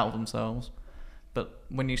best out of themselves. But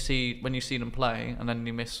when you see them play, and then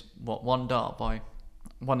you miss one dart by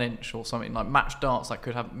 1 inch or something, like match darts that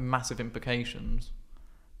could have massive implications,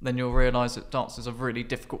 then you'll realise that darts is a really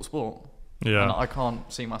difficult sport. Yeah. And I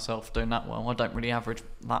can't see myself doing that well. I don't really average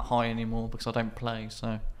that high anymore because I don't play,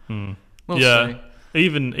 so we'll see.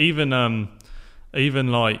 Even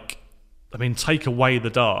like, I mean, take away the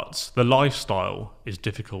darts, the lifestyle is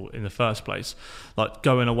difficult in the first place. Like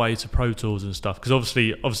going away to Pro Tours and stuff, because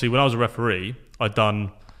obviously when I was a referee, I'd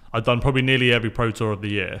done I've done probably nearly every Pro Tour of the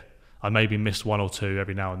year. I maybe missed one or two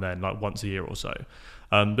every now and then, like once a year or so.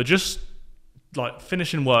 But just like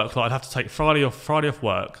finishing work, like I'd have to take Friday off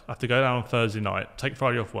work. I have to go down on Thursday night, take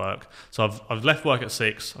Friday off work. So I've left work at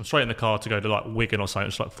 6. I'm straight in the car to go to like Wigan or something.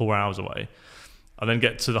 It's like 4 hours away. I then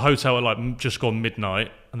get to the hotel at like just gone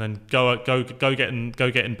midnight, and then go get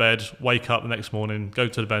in bed, wake up the next morning, go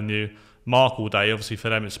to the venue, mark all day. Obviously for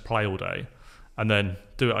them it's play all day, and then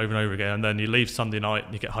do it over and over again. And then you leave Sunday night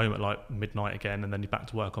and you get home at like midnight again, and then you're back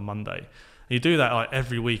to work on Monday. And you do that like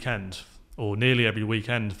every weekend or nearly every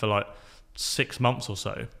weekend for like 6 months or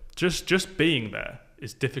so. Just being there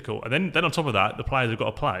is difficult. And then on top of that, the players have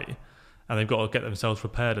got to play, and they've got to get themselves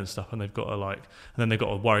prepared and stuff, and they've got to and then they've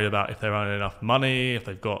got to worry about if they're earning enough money, if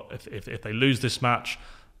they lose this match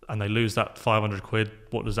and they lose that 500 quid,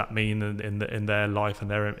 what does that mean in their life and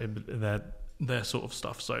their sort of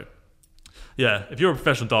stuff. So yeah, if you're a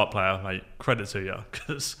professional dart player, mate, credit to you,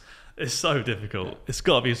 because it's so difficult. It's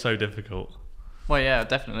got to be so difficult. Well, yeah,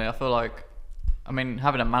 definitely. I feel like, I mean,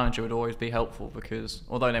 having a manager would always be helpful, because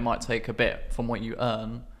although they might take a bit from what you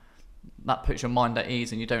earn, that puts your mind at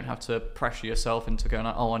ease, and you don't have to pressure yourself into going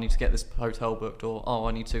like, oh, I need to get this hotel booked, or oh,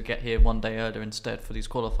 I need to get here one day earlier instead for these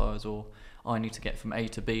qualifiers, or oh, I need to get from A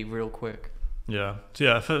to B real quick. Yeah, so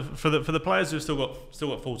yeah. For the players who've still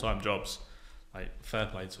got full-time jobs, like, fair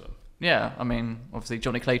play to them. Yeah, I mean, obviously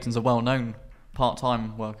Johnny Clayton's a well-known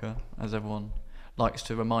part-time worker, as everyone likes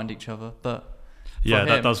to remind each other. But yeah,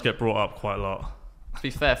 that does get brought up quite a lot. To be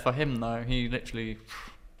fair, for him though, he literally,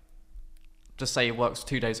 just say he works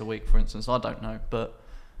 2 days a week, for instance. I don't know, but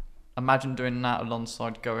imagine doing that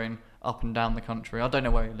alongside going up and down the country. I don't know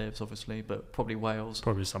where he lives, obviously, but probably Wales.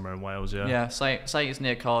 Probably somewhere in Wales, yeah. Yeah, say he's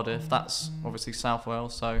near Cardiff. That's obviously South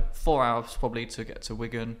Wales, so 4 hours probably to get to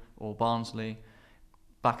Wigan or Barnsley.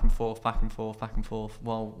 Back and forth,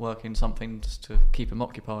 while working something just to keep him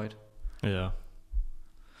occupied. Yeah.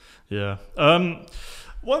 Yeah.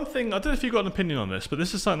 One thing, I don't know if you've got an opinion on this, but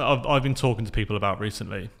this is something that I've been talking to people about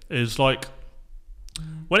recently, is like,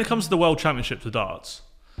 when it comes to the World Championships of darts,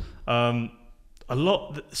 so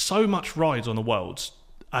much rides on the Worlds,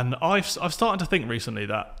 and I've started to think recently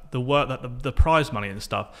that the prize money and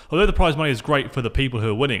stuff, although the prize money is great for the people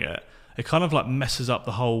who are winning it, it kind of like messes up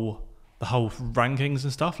the whole rankings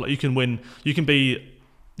and stuff. Like you can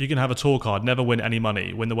have a tour card, never win any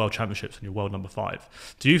money, win the World Championships, and you're world number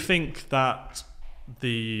 5. Do you think that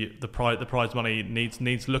the prize money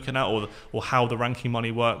needs looking at, or how the ranking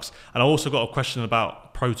money works? And I also got a question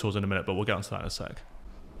about Pro Tours in a minute, but we'll get onto that in a sec.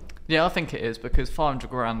 Yeah, I think it is, because 500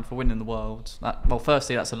 grand for winning the World,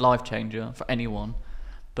 firstly that's a life changer for anyone,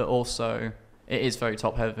 but also it is very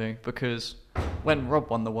top heavy, because when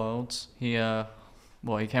Rob won the Worlds, he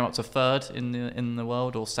came up to 3rd in the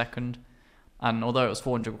world, or 2nd, and although it was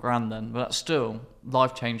 400 grand then, but that's still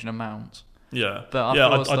life changing amount. Yeah, but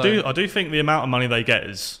I do think the amount of money they get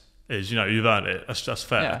is you've earned it. That's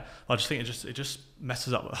fair. Yeah. I just think it just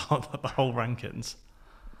messes up the whole rankings.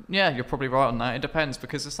 Yeah, you're probably right on that. It depends,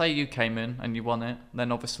 because say you came in and you won it,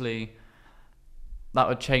 then obviously that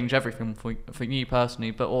would change everything for you personally,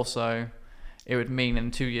 but also it would mean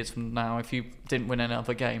in 2 years from now, if you didn't win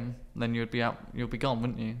another game, then you'd be gone,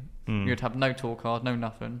 wouldn't you? You'd have no tour card, no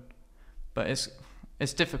nothing. But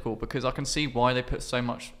it's difficult, because I can see why they put so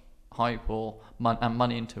much hype and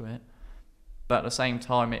money into it. But at the same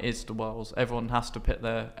time, it is the Worlds. Everyone has to put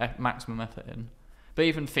their maximum effort in. But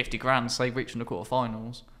even 50 grand, say reaching the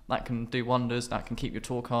quarterfinals, that can do wonders. That can keep your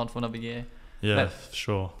tour card for another year. Yeah,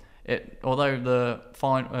 sure. Although the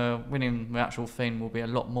winning the actual thing will be a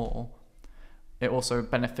lot more, it also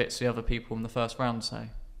benefits the other people in the first round, say.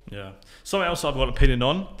 Yeah. Something else I've got an opinion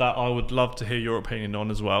on, that I would love to hear your opinion on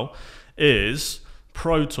as well, is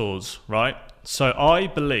Pro Tours, right? So I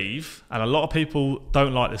believe, and a lot of people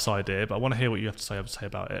don't like this idea, but I want to hear what you have to say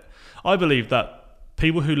about it. I believe that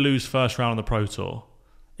people who lose first round on the Pro Tour,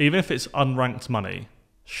 even if it's unranked money,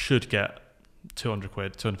 should get 200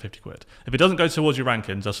 quid, 250 quid. If it doesn't go towards your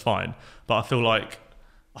rankings, that's fine. But I feel like,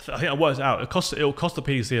 I think I worked it out. It'll cost the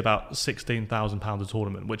PDC about £16,000 a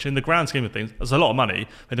tournament, which in the grand scheme of things, that's a lot of money.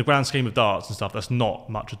 In the grand scheme of darts and stuff, that's not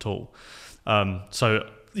much at all. So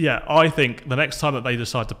yeah, I think the next time that they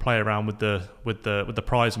decide to play around with the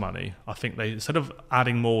prize money, I think they, instead of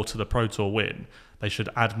adding more to the Pro Tour win, they should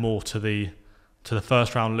add more to the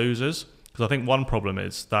first round losers. Because I think one problem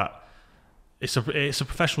is that it's a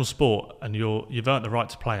professional sport, and you've earned the right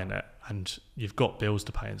to play in it, and you've got bills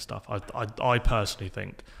to pay and stuff. I personally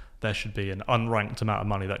think there should be an unranked amount of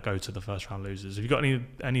money that go to the first round losers. Have you got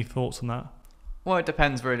any thoughts on that? Well, it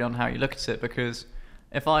depends really on how you look at it, because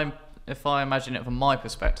if I'm imagine it from my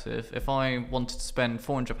perspective, if I wanted to spend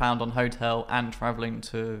 £400 on hotel and travelling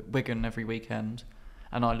to Wigan every weekend,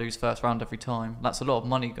 and I lose first round every time, that's a lot of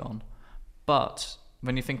money gone. But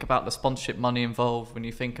when you think about the sponsorship money involved, when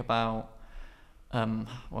you think about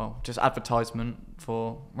just advertisement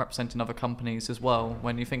for representing other companies as well,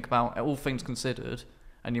 when you think about all things considered,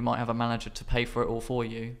 and you might have a manager to pay for it all for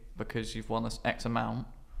you because you've won this X amount,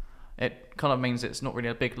 it kind of means it's not really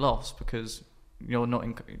a big loss because you're not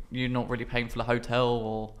really paying for the hotel,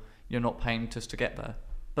 or you're not paying just to get there.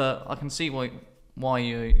 But I can see why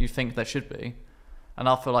you think there should be, and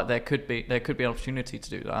I feel like there could be an opportunity to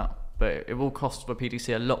do that, but it will cost the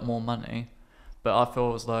PDC a lot more money. But I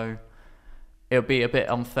feel as though it'll be a bit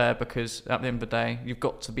unfair because at the end of the day, you've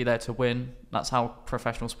got to be there to win. That's how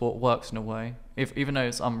professional sport works in a way. Even though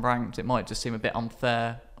it's unranked, it might just seem a bit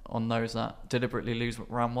unfair on those that deliberately lose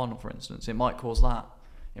round one, for instance. It might cause that.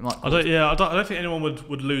 I don't think anyone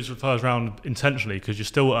would lose the first round intentionally, because you're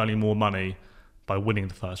still earning more money by winning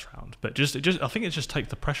the first round. But I think it just takes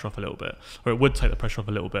the pressure off a little bit, or it would take the pressure off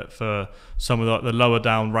a little bit for some of the lower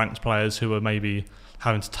down ranked players who are maybe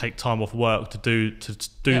having to take time off work to do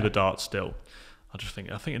the darts still. I think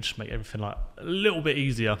it just make everything like a little bit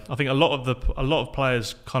easier. I think a lot of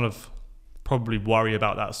players kind of probably worry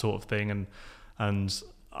about that sort of thing, and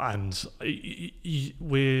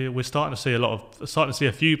we're starting to see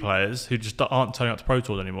a few players who just aren't turning up to Pro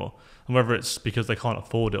Tours anymore, and whether it's because they can't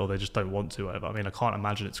afford it or they just don't want to, whatever. I mean, I can't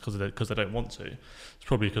imagine it's because they don't want to. It's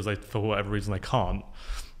probably because they, for whatever reason, they can't.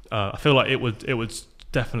 I feel like it would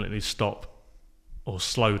definitely stop or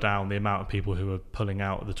slow down the amount of people who are pulling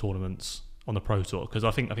out of the tournaments on the Pro Tour, because I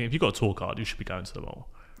think if you've got a tour card, you should be going to them all.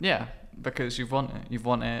 Yeah, because you've won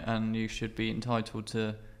it, and you should be entitled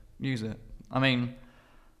to use it. I mean,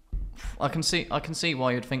 I can see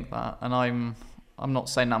why you'd think that, and I'm not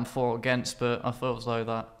saying that I'm for or against, but I feel as though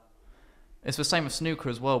that it's the same with snooker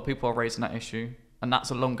as well. People are raising that issue, and that's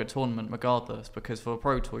a longer tournament regardless, because for a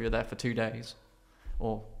Pro Tour you're there for 2 days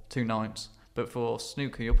or 2 nights, but for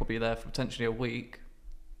snooker you're probably there for potentially a week,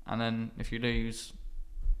 and then if you lose,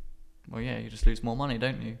 well, yeah, you just lose more money,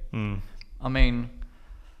 don't you? I mean,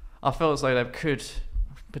 I feel as though they could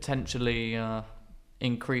potentially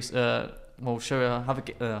increase. You're right.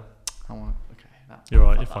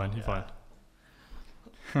 You're fine.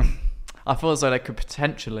 I feel as though they could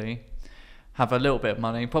potentially have a little bit of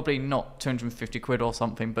money, probably not 250 quid or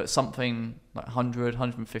something, but something like 100,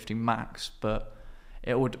 150 max. But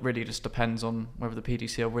it would really just depends on whether the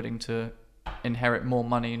PDC are willing to inherit more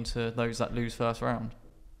money into those that lose first round.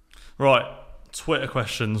 Right, Twitter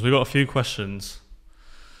questions. We've got a few questions.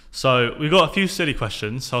 So we've got a few silly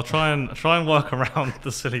questions. So I'll try and work around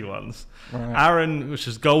the silly ones. Right. Aaron, which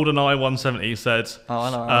is GoldenEye 170, said, "Oh,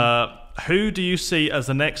 hello, Aaron. Who do you see as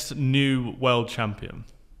the next new world champion?"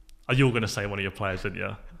 You're going to say one of your players, didn't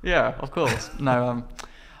you? Yeah, of course. No,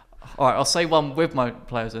 all right. I'll say one with my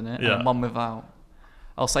players in it, and one without.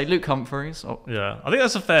 I'll say Luke Humphries. Yeah, I think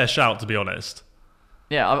that's a fair shout, to be honest.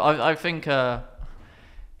 Yeah, I think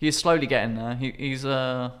he's slowly getting there. He's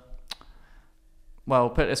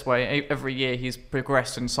well, put it this way, every year he's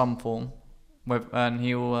progressed in some form, and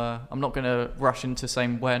he'll. I'm not going to rush into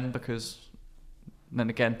saying when, because then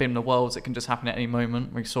again, being the Worlds, it can just happen at any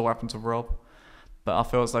moment. We saw what happened to Rob, but I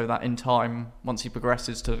feel as though that in time, once he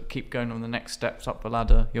progresses to keep going on the next steps up the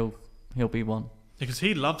ladder, he'll be one. Because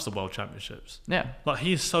he loves the World Championships. Yeah, like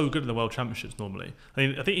he is so good in the World Championships normally. I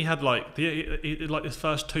mean, I think he had like his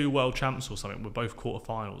first 2 World Champs or something were both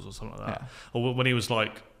quarterfinals or something like that. Yeah. Or when he was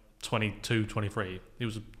like 22, 23, he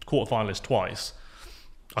was a quarterfinalist twice.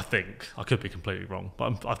 I think I could be completely wrong,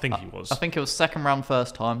 but I think he was. I think it was second round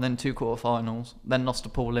first time, then 2 quarterfinals, then lost to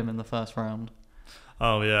Paul Lim in the first round.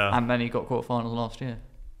 Oh yeah, and then he got quarterfinals last year.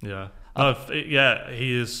 Yeah,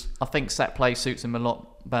 he is. I think set play suits him a lot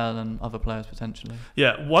better than other players potentially.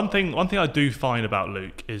 Yeah, one thing I do find about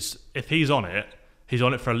Luke is if he's on it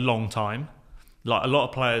for a long time. Like a lot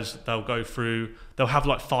of players, they'll have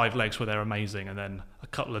like 5 legs where they're amazing, and then a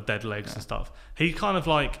couple of dead legs and stuff. He kind of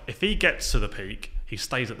like, if he gets to the peak, he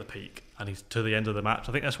stays at the peak, and he's to the end of the match.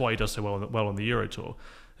 I think that's why he does so well on the Euro Tour,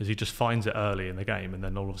 is he just finds it early in the game, and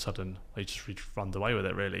then all of a sudden he just runs away with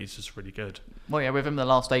it. Really, he's just really good. Well, yeah, with him the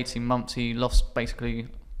last 18 months, he lost basically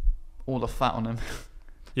all the fat on him.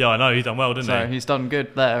 Yeah, I know, he's done well, didn't he? So he's done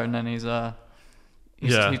good there, and then he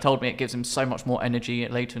told me it gives him so much more energy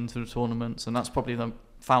later into the tournaments, and that's probably the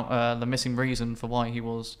missing reason for why he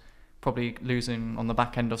was probably losing on the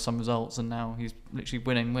back end of some results, and now he's literally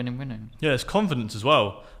winning. Yeah, it's confidence as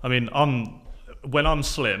well. I mean, when I'm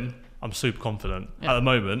slim, I'm super confident. Yeah. At the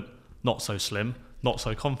moment, not so slim, not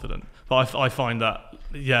so confident. But I find that,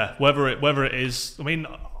 yeah, whether it is, I mean,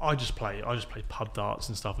 I just play pub darts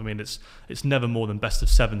and stuff. I mean, it's never more than best of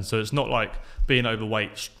 7, so it's not like being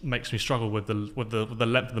overweight makes me struggle with the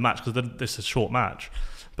length of the match, because this is a short match.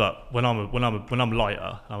 But when I'm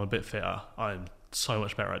lighter, I'm a bit fitter, I'm so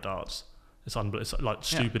much better at darts. It's like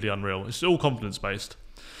stupidly unreal. It's all confidence based.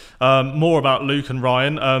 More about Luke and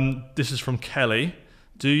Ryan. This is from Kelly.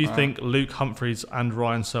 Do you think Luke Humphries and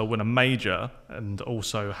Ryan Searle win a major? And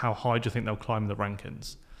also, how high do you think they'll climb in the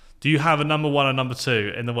rankings? Do you have a number 1 and number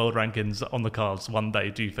 2 in the world rankings on the cards one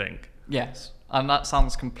day, do you think? Yes. And that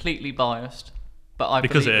sounds completely biased, but I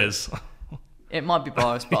because believe it is. It might be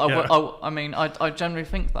biased, but Yeah. I generally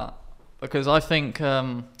think that. Because I think,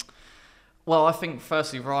 I think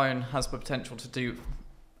firstly Ryan has the potential to do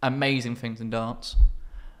amazing things in darts.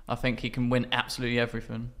 I think he can win absolutely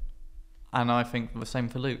everything. And I think the same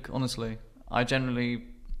for Luke, honestly. I generally...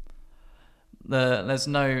 There's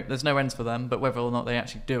no ends for them, but whether or not they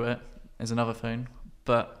actually do it is another thing.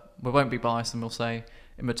 But we won't be biased, and we'll say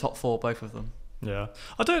in the top 4, both of them. Yeah,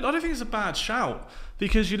 I don't think it's a bad shout,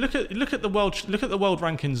 because you look at the world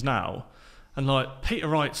rankings now, and like Peter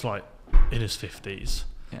Wright's like in his 50s.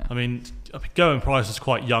 Yeah. I mean, Goen Price is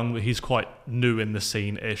quite young, but he's quite new in the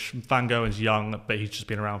scene-ish. Van Goen's young, but he's just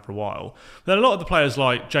been around for a while. Then a lot of the players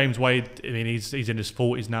like James Wade, I mean, he's in his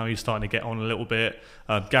 40s now. He's starting to get on a little bit.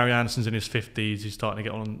 Gary Anderson's in his 50s. He's starting to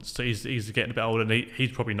get on. So he's getting a bit older, and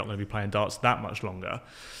he's probably not going to be playing darts that much longer.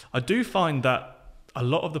 I do find that a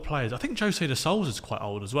lot of the players, I think Jose de Souls is quite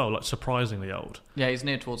old as well, like surprisingly old. Yeah, he's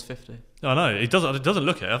near towards 50. I know, it doesn't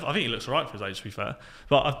look it. I think he looks all right for his age, to be fair.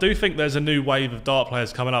 But I do think there's a new wave of dart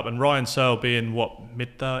players coming up, and Ryan Searle being,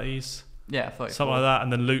 mid-30s? Yeah, 34. Something like that,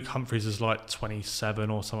 and then Luke Humphries is like 27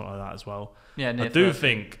 or something like that as well. Yeah, near I do 30.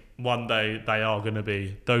 think one day they are going to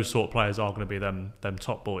be, those sort of players are going to be them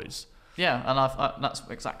top boys. Yeah, and that's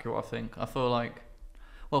exactly what I think. I feel like,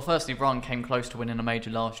 well, firstly, Ryan came close to winning a major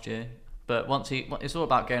last year, but it's all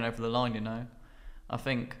about getting over the line, you know. I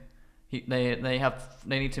think they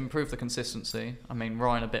need to improve the consistency. I mean,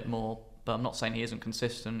 Ryan a bit more, but I'm not saying he isn't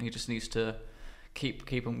consistent. He just needs to keep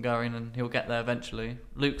him going, and he'll get there eventually.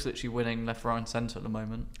 Luke's literally winning left, right, and centre at the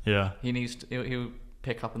moment. Yeah, He'll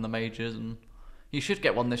pick up in the majors, and he should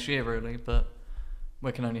get one this year, really. But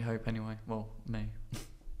we can only hope anyway. Well, me.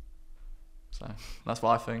 So that's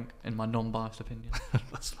what I think, in my non-biased opinion.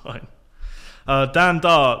 that's fine. Dan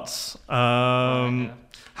Darts.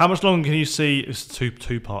 How much longer can you see? It's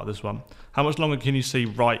two part this one. How much longer can you see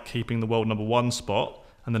Wright keeping the world number 1 spot?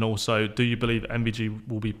 And then also, do you believe MVG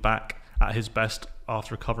will be back at his best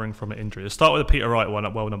after recovering from an injury? Let's start with the Peter Wright one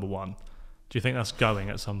at world number 1. Do you think that's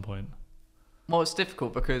going at some point? Well, it's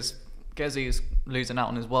difficult because Gezi is losing out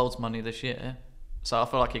on his world's money this year, so I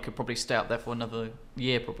feel like he could probably stay up there for another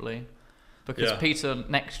year probably. Because Peter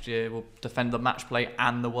next year will defend the match play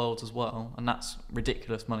and the worlds as well, and that's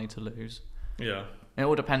ridiculous money to lose. Yeah. It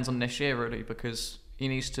all depends on this year really, because he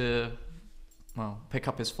needs to pick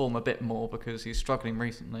up his form a bit more because he's struggling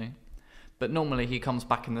recently. But normally he comes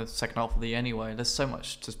back in the second half of the year anyway. There's so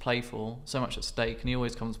much to play for, so much at stake, and he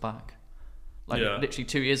always comes back. Literally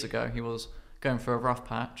 2 years ago, he was going for a rough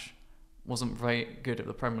patch, wasn't very good at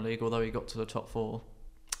the Premier League, although he got to the top 4,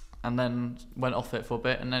 and then went off it for a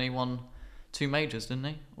bit, and then he won 2 majors, didn't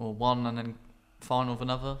he? Or one and then final of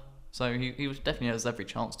another. So he definitely has every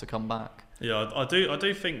chance to come back. Yeah, I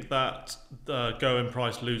do think that Goen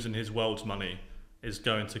Price losing his world's money is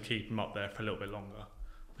going to keep him up there for a little bit longer,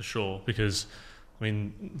 for sure. Because I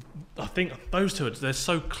mean, I think those two, they're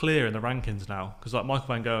so clear in the rankings now. Because like Michael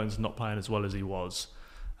Van Goen's not playing as well as he was,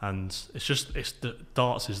 and it's the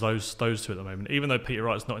darts is those two at the moment. Even though Peter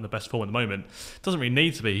Wright's not in the best form at the moment, it doesn't really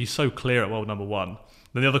need to be. He's so clear at world number 1.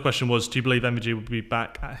 Then the other question was, do you believe MVG will be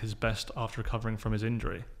back at his best after recovering from his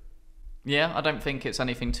injury? Yeah, I don't think it's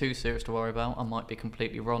anything too serious to worry about. I might be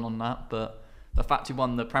completely wrong on that, but the fact he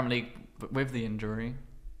won the Premier League with the injury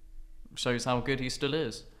shows how good he still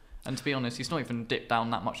is. And to be honest, he's not even dipped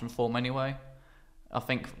down that much in form anyway. I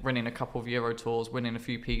think winning a couple of Euro Tours, winning a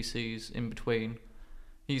few PCs in between,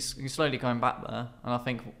 he's slowly going back there. And I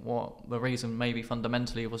think what the reason maybe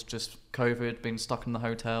fundamentally was just COVID, being stuck in the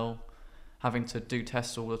hotel, having to do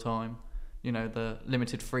tests all the time. You know, the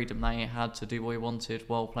limited freedom that he had to do what he wanted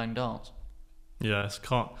while playing darts. Yeah, it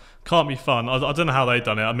can't be fun. I don't know how they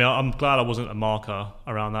done it. I mean, I'm glad I wasn't a marker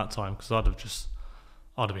around that time, because I'd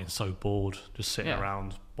have been so bored just sitting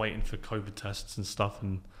around waiting for COVID tests and stuff,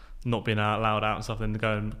 and not being allowed out and stuff. And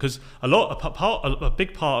going, because a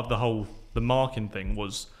big part of the marking thing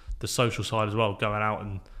was the social side as well, going out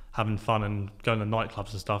and having fun and going to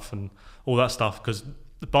nightclubs and stuff and all that stuff. Because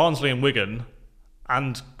Barnsley and Wigan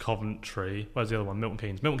and Coventry, where's the other one? Milton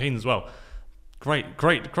Keynes as well.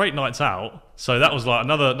 great nights out. So that was like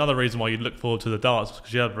another reason why you'd look forward to the darts,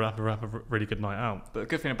 because you had a really good night out. But the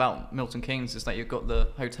good thing about Milton Keynes is that you've got the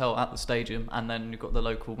hotel at the stadium, and then you've got the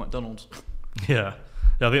local McDonald's. Yeah,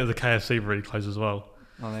 I think the KFC really close as well.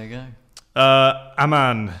 Oh, there you go.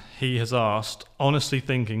 Aman, he has asked, honestly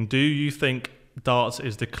thinking, do you think darts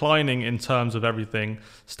is declining in terms of everything,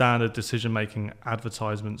 standard decision making,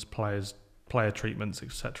 advertisements, player treatments,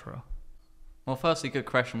 etc.? Well, firstly, good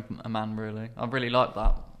question from Aman, really. I really like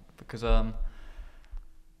that, because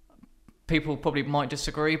people probably might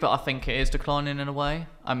disagree, but I think it is declining in a way.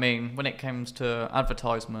 I mean, when it comes to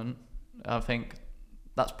advertisement, I think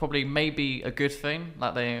that's probably maybe a good thing.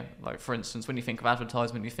 Like for instance, when you think of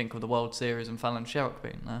advertisement, you think of the World Series and Fallon Sherrock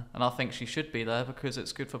being there, and I think she should be there because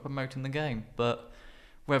it's good for promoting the game. But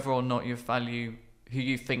whether or not you value who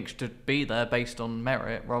you think should be there based on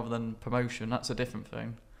merit rather than promotion, that's a different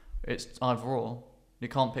thing. It's either or. You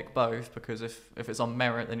can't pick both, because if it's on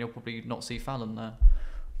merit, then you'll probably not see Fallon there.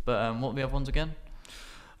 But what were the other ones again?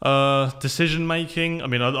 Decision making. I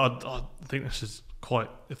mean, I think this is quite.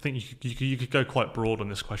 I think you could go quite broad on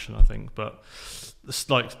this question. I think, but it's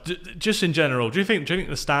like just in general, do you think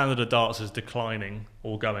the standard of darts is declining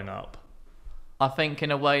or going up? I think in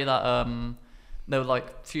a way that there were like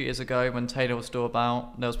a few years ago when Taylor was still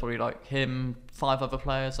about, there was probably like him, 5 other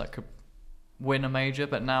players that could win a major,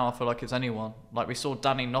 but now I feel like it's anyone. Like we saw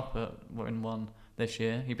Danny Noppert win one this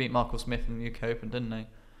year. He beat Michael Smith in the UK Open, didn't he?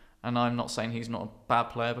 And I'm not saying he's not a bad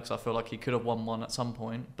player, because I feel like he could have won one at some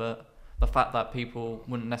point, but the fact that people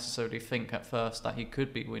wouldn't necessarily think at first that he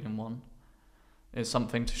could be winning one is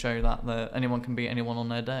something to show that anyone can beat anyone on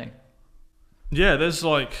their day. Yeah, there's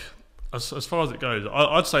like, as far as it goes,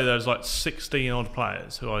 I'd say there's like 16 odd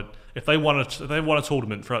players who if they won a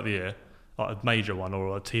tournament throughout the year, like a major one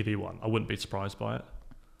or a TV one, I wouldn't be surprised by it.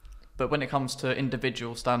 But when it comes to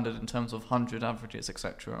individual standard in terms of 100 averages,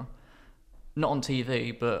 etc., not on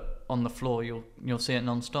TV, but on the floor, you'll see it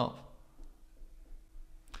non-stop.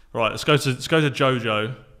 Right, let's go to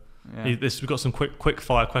Jojo. Yeah. We've got some quick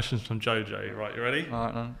fire questions from Jojo. Right, you ready? All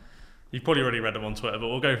right, then. You've probably already read them on Twitter, but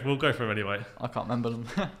we'll go for them anyway. I can't remember them.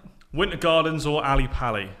 Winter Gardens or Ali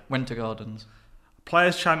Pali? Winter Gardens.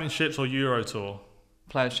 Players Championships or Euro Tour?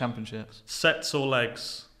 Players Championships. Sets or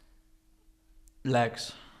legs?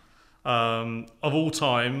 Legs. Of all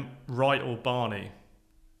time, Wright or Barney?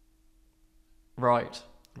 Right.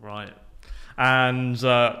 And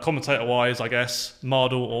commentator-wise, I guess,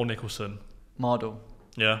 Mardle or Nicholson? Mardle.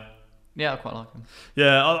 Yeah? Yeah, I quite like him.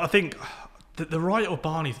 Yeah, I think the Wright or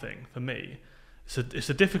Barney thing, for me, it's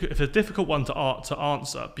a difficult one to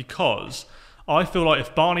answer, because I feel like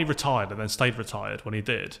if Barney retired and then stayed retired when he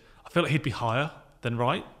did, I feel like he'd be higher than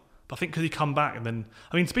Wright. But I think because he come back and then,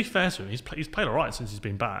 I mean, to be fair to him, he's played all right since he's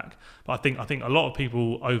been back. But I think a lot of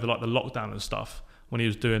people over like the lockdown and stuff, when he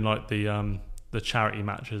was doing like the charity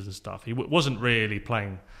matches and stuff, he wasn't really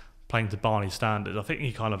playing to Barney's standards. I think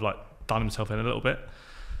he kind of like done himself in a little bit.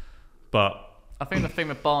 But I think the thing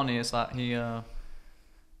with Barney is that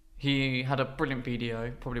he had a brilliant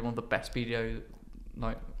BDO, probably one of the best BDO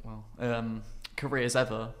careers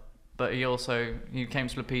ever. But he came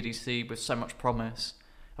to the PDC with so much promise.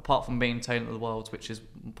 Apart from being Taylor of the Worlds, which is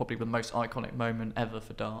probably the most iconic moment ever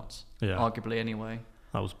for darts, arguably anyway.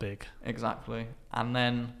 That was big. Exactly. And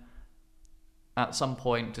then at some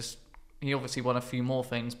point, he obviously won a few more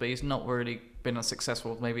things, but he's not really been as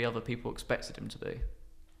successful as maybe other people expected him to be.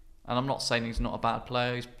 And I'm not saying he's not a bad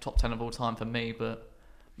player. He's top 10 of all time for me, but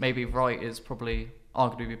maybe Wright is probably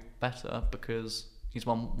arguably better because he's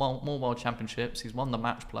won more World Championships. He's won the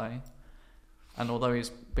match play. And although he's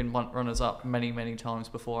been runners-up many, many times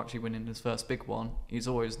before actually winning his first big one, he's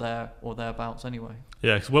always there or thereabouts anyway.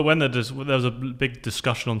 Yeah, because when there was a big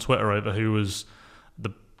discussion on Twitter over who was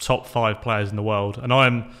the top 5 players in the world, and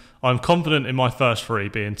I'm confident in my first 3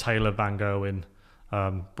 being Taylor, Van Gerwen,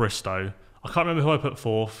 Bristow. I can't remember who I put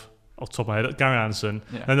 4th off the top of my head. Gary Anderson.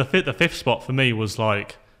 Yeah. And the 5th spot for me was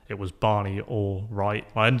like it was Barney or Wright.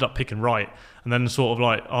 I ended up picking Wright, and then sort of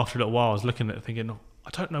like after a little while, I was looking at it thinking, I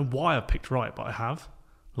don't know why I picked Wright, but I have.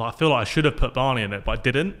 Like I feel like I should have put Barney in it, but I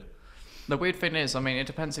didn't. The weird thing is, I mean, it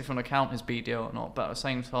depends if you want to count his BDO or not, but at the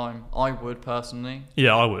same time, I would personally.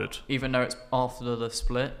 Yeah, I would. Even though it's after the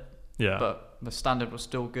split. Yeah. But the standard was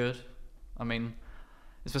still good. I mean,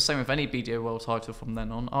 it's the same with any BDO world title from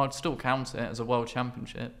then on. I'd still count it as a world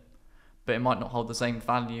championship, but it might not hold the same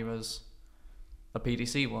value as a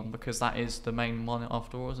PDC one, because that is the main one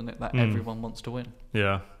after all, isn't it? That everyone wants to win.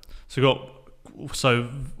 Yeah. So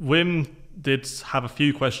Wim did have a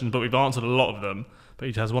few questions, but we've answered a lot of them. But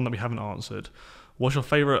he has one that we haven't answered. What's your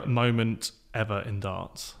favourite moment ever in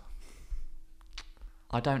darts?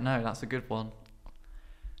 I don't know. That's a good one.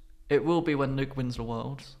 It will be when Luke wins the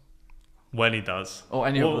Worlds. When he does. Or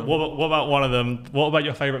any of them. What about one of them? What about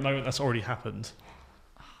your favourite moment that's already happened?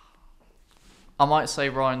 I might say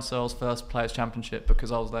Ryan Searle's first Players' Championship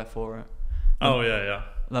because I was there for it. Yeah.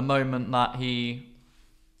 The moment that he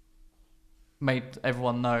made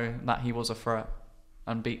everyone know that he was a threat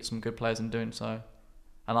and beat some good players in doing so.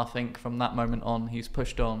 And I think from that moment on, he's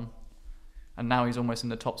pushed on, and now he's almost in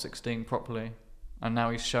the top 16 properly. And now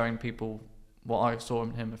he's showing people what I saw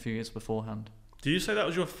in him a few years beforehand. Do you say that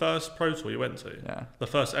was your first Pro Tour you went to? Yeah. The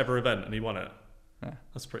first ever event, and he won it? Yeah.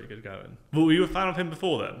 That's pretty good going. Well, were you a fan of him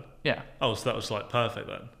before then? Yeah. Oh, so that was like perfect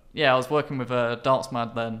then. Yeah, I was working with a Darts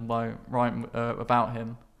Mad then by Ryan about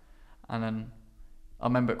him, and then I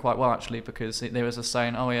remember it quite well actually because there was a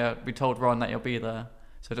saying, "Oh yeah, we told Ryan that you'll be there,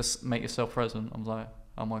 so just make yourself present." I was like,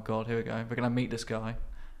 "Oh my god, here we go. We're gonna meet this guy,"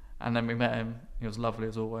 and then we met him. He was lovely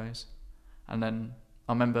as always, and then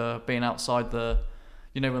I remember being outside the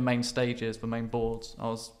main stages, the main boards. I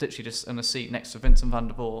was literally just in a seat next to Vincent van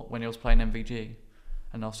der Voort when he was playing MVG,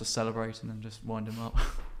 and I was just celebrating and just winding him up.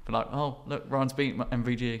 But like, oh look, Ryan's beat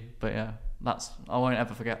MVG. But yeah, I won't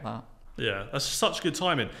ever forget that. Yeah, that's such good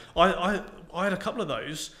timing. I had a couple of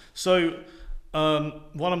those. So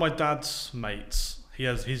one of my dad's mates,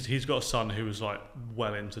 he's got a son who was like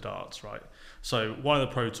well into darts, right? So one of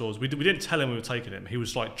the Pro Tours, we didn't tell him we were taking him. He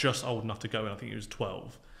was like just old enough to go in. I think he was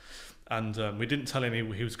 12. And we didn't tell him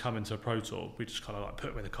he was coming to a Pro Tour. We just kind of like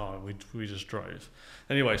put him in the car and we just drove.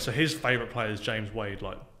 Anyway, so his favourite player is James Wade,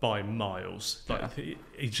 like by miles. Like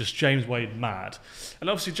he's just James Wade mad. And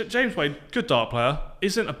obviously James Wade, good dart player,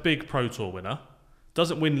 isn't a big Pro Tour winner.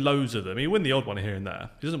 Doesn't win loads of them. He win the odd one here and there.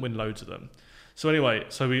 He doesn't win loads of them. So anyway,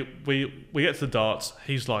 so we get to the darts.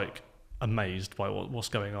 He's like amazed by what's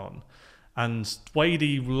going on. And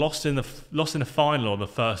Wadey lost in the final on the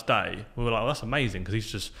first day. We were like, "Oh, that's amazing,"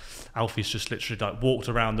 because Alfie's just literally like walked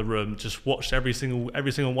around the room, just watched every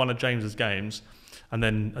single one of James's games, and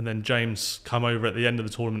then James come over at the end of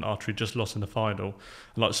the tournament after he just lost in the final,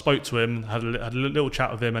 and like spoke to him, had a little chat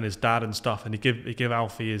with him and his dad and stuff, and he give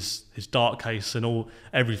Alfie his dart case and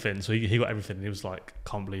everything. So he got everything, and he was like,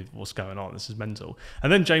 "Can't believe what's going on. This is mental." And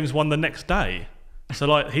then James won the next day. So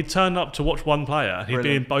like he turned up to watch one player. He'd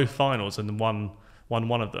been in both finals and won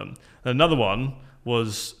one of them. And another one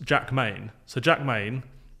was Jack Main. So Jack Main,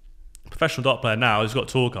 professional dart player now, he's got a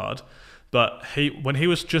tour card. But when he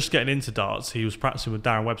was just getting into darts, he was practicing with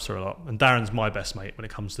Darren Webster a lot. And Darren's my best mate when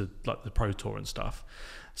it comes to like the Pro Tour and stuff.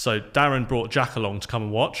 So Darren brought Jack along to come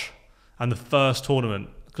and watch. And the first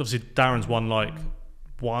tournament, obviously Darren's won like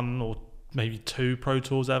one or maybe two Pro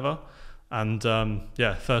Tours ever. And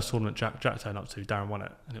first tournament Jack turned up to, Darren won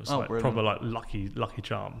it, and it was proper like lucky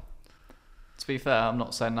charm. To be fair, I'm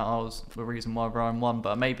not saying that I was the reason why Ryan won,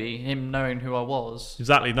 but maybe him knowing who I was.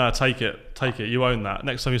 Exactly. No, take it. You own that.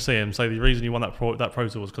 Next time you see him, say the reason you won that Pro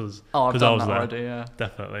Tour was because I was there. Already, yeah.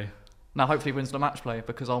 Definitely. Now hopefully he wins the match play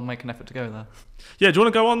because I'll make an effort to go there. Yeah. Do you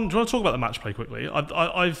want to go on? Do you want to talk about the match play quickly?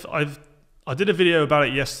 I did a video about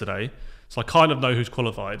it yesterday, so I kind of know who's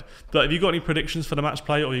qualified. But have you got any predictions for the match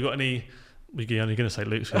play, or you got any? You're only going to say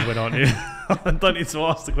Luke's going to win, aren't you? I don't need to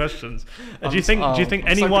ask the questions. Do you think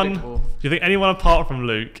anyone apart from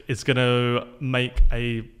Luke is going to make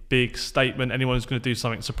a big statement? Anyone who's going to do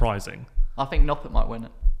something surprising? I think Noppet might win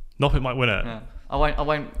it. Noppet might win it. Yeah. I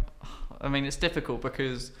won't. I mean, it's difficult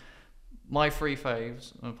because my three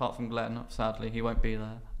faves, apart from Glen, sadly he won't be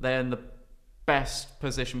there. They're in the best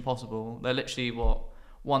position possible. They're literally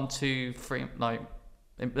 1, 2, 3, like.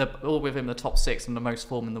 They're all within the top 6 and the most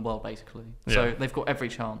form in the world, basically. Yeah. So they've got every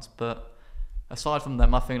chance. But aside from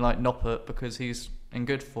them, I think like Noppet, because he's in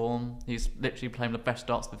good form, he's literally playing the best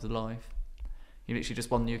darts of his life. He literally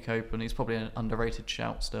just won the UK Open. He's probably an underrated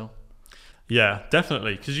shout still. Yeah,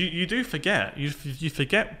 definitely. Because you do forget. You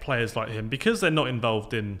forget players like him because they're not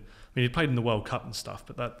involved in... I mean, he played in the World Cup and stuff,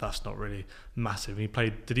 but that's not really massive. He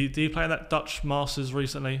played. Did he play in that Dutch Masters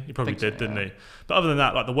recently? He probably did, didn't he? But other than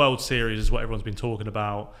that, like the World Series is what everyone's been talking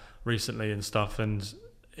about recently and stuff. And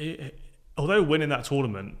although winning that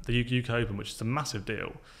tournament, the UK Open, which is a massive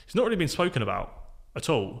deal, he's not really been spoken about at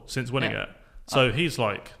all since winning it. So he's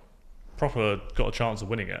like proper got a chance of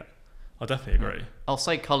winning it. I definitely agree. I'll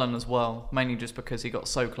say Cullen as well, mainly just because he got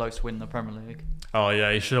so close to winning the Premier League. Oh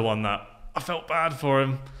yeah, he should have won that. I felt bad for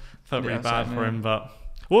him. Felt really bad for him, but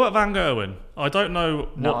what about Van Gerwen? I don't know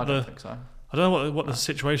I don't think so. I don't know what the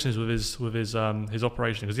situation is with his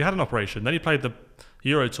operation, because he had an operation, then he played the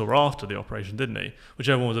Euro Tour after the operation, didn't he? Which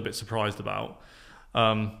everyone was a bit surprised about.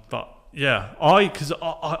 But yeah,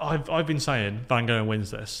 I've been saying Van Gerwen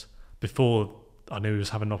wins this before I knew he was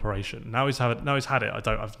having an operation. Now he's had it.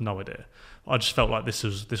 I've no idea. I just felt like this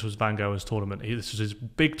was Van Gogh's tournament. This was his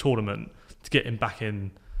big tournament to get him back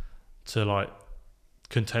in to like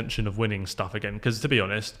contention of winning stuff again. Because to be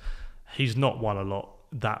honest, he's not won a lot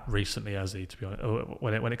that recently, has he? To be honest,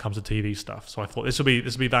 when it comes to TV stuff. So I thought this will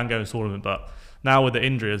be Van Gogh's tournament. But now with the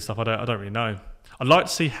injury and stuff, I don't really know. I'd like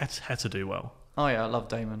to see Heta do well. Oh yeah, I love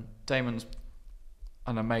Damon. Damon's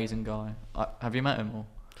an amazing guy. Have you met him or?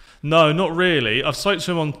 No, not really. I've spoken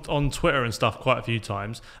to him on Twitter and stuff quite a few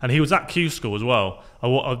times, and he was at Q School as well.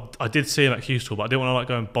 I did see him at Q School, but I didn't want to like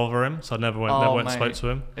go and bother him, so I never went and spoke to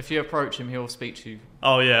him. If you approach him, he'll speak to you.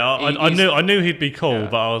 Oh yeah, I knew he'd be cool,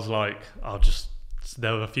 but I was like,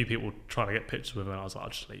 there were a few people trying to get pictures with him, and I was like,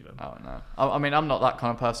 I'll just leave him. Oh no, I mean I'm not that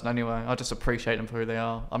kind of person anyway. I just appreciate them for who they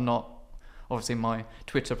are. I'm not. Obviously, my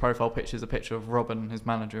Twitter profile picture is a picture of Robin, his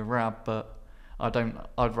manager, Rab, but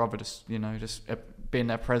I'd rather just be in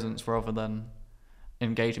their presence rather than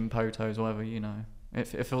engage in photos or whatever.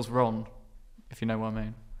 It feels wrong, if you know what I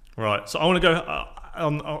mean. Right. So I want to go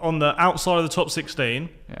on the outside of the top 16.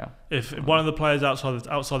 Yeah. If one of the players outside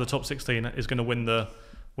the top 16 is going to win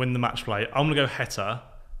the match play, I'm going to go Heta.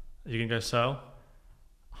 You can go Searle,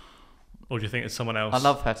 or do you think it's someone else? I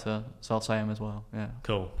love Heta, so I'll say him as well. Yeah.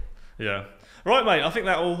 Cool. Yeah. Right, mate. I think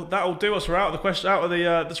that'll do us. We're out of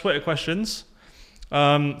the Twitter questions.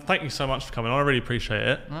 Thank you so much for coming on. I really appreciate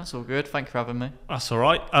it. That's all good. Thank you for having me. That's all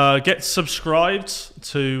right. Get subscribed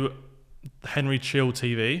to Henry Cheal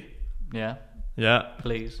TV. Yeah. Yeah.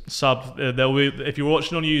 Please. Sub. There'll be, if you're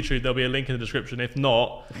watching on YouTube, there'll be a link in the description. If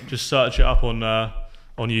not, just search it up on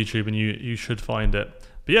YouTube and you should find it.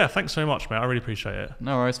 But yeah, thanks so much, mate. I really appreciate it.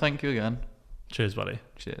 No worries. Thank you again. Cheers, buddy.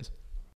 Cheers.